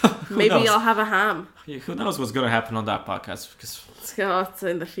 maybe. Who Maybe knows? I'll have a ham. Who knows what's gonna happen on that podcast? Because It's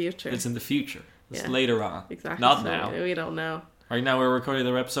in the future. it's in the future. It's Yeah. later on. Exactly. Not so now. We don't know. Right now, we're recording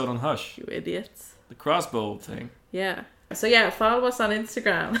their episode on Hush, You idiots. the crossbow thing. Yeah. So yeah, follow us on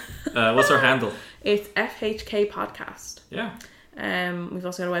Instagram. What's our handle? It's FHK Podcast. Yeah. We've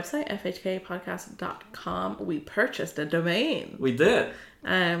also got a website, fhkpodcast.com. We purchased a domain. We did.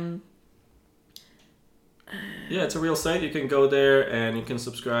 Yeah, it's a real site. You can go there and you can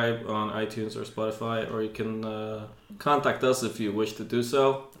subscribe on iTunes or Spotify, or you can contact us if you wish to do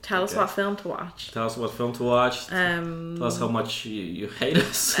so. Tell us Okay. what film to watch. Tell us what film to watch. Tell us how much you hate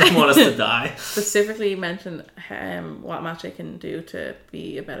us and want us to die. Specifically mention what Mache can do to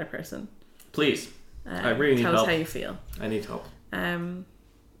be a better person. Please. I really need Tell help. us how you feel. I need help.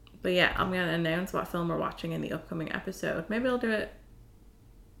 But yeah, I'm going to announce what film we're watching in the upcoming episode. Maybe I'll do it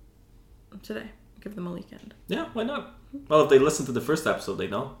today. Give them a weekend. Yeah, why not? Well, if they listen to the first episode, they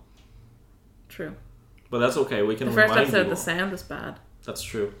know. True. But that's okay. We can The first remind episode, you. the sound was bad. That's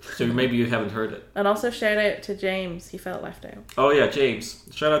true. So maybe you haven't heard it. And also shout out to James. He felt left out. Oh yeah, James.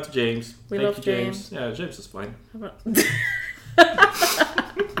 Shout out to James. We Thank love you, James. Yeah, James is fine. How about...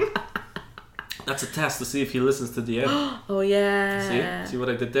 That's a test to see if he listens to the end. Oh yeah. See what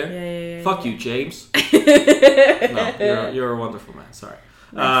I did there? Yeah. Fuck you, James. No, you're a wonderful man. Sorry.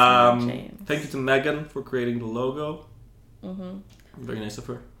 James. Thank you to Megan for creating the logo. Very nice of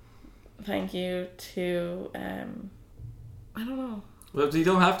her. Thank you to I don't know. Well, you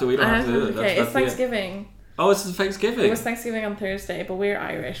don't have to. We don't have to do it. Okay, That's it's the end. Thanksgiving. Oh, it's Thanksgiving. It was Thanksgiving on Thursday, but we're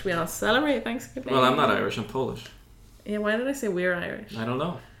Irish. We don't celebrate Thanksgiving. Well, I'm not Irish. I'm Polish. Yeah, why did I say we're Irish? I don't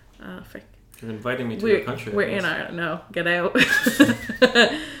know. Oh, frick. You're inviting me to your country. I We're in guess. Ireland. No, get out.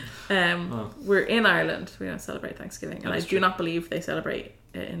 We're in Ireland. We don't celebrate Thanksgiving, and I That's do true. not believe they celebrate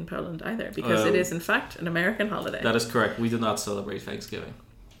it in Poland either, because it is in fact an American holiday. That is correct. We do not celebrate Thanksgiving.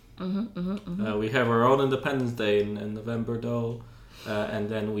 We have our own Independence Day in November, though, and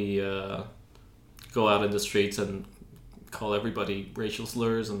then we go out in the streets and call everybody racial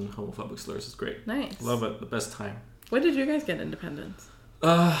slurs and homophobic slurs. It's great. Nice. Love it. The best time. When did you guys get independence?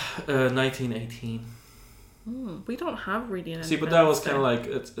 1918. We don't have really an See, but that was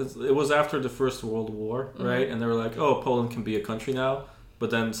Independence kind of like it was after the First World War, right? And they were like, "Oh, Poland can be a country now." But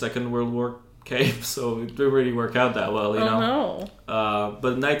then Second World War came, so it didn't really work out that well, you Day. know. No.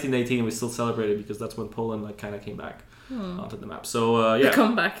 But in 1918, we still celebrated because that's when Poland like kind of came back onto the map. So The yeah,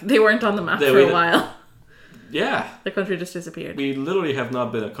 comeback. They weren't on the map They for a waited- while. Yeah. The country just disappeared. We literally have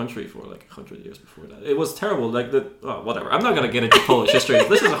not been a country for like 100 years before that. It was terrible. Like whatever. I'm not gonna get into Polish history.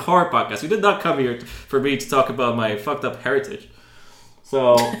 This is a horror podcast. We did not come here for me to talk about my fucked up heritage.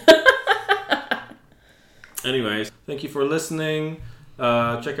 So, anyways, thank you for listening.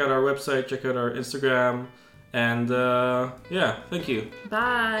 Check out our website. Check out our Instagram. And yeah, thank you.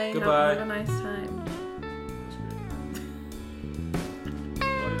 Bye. Goodbye. Have a nice time.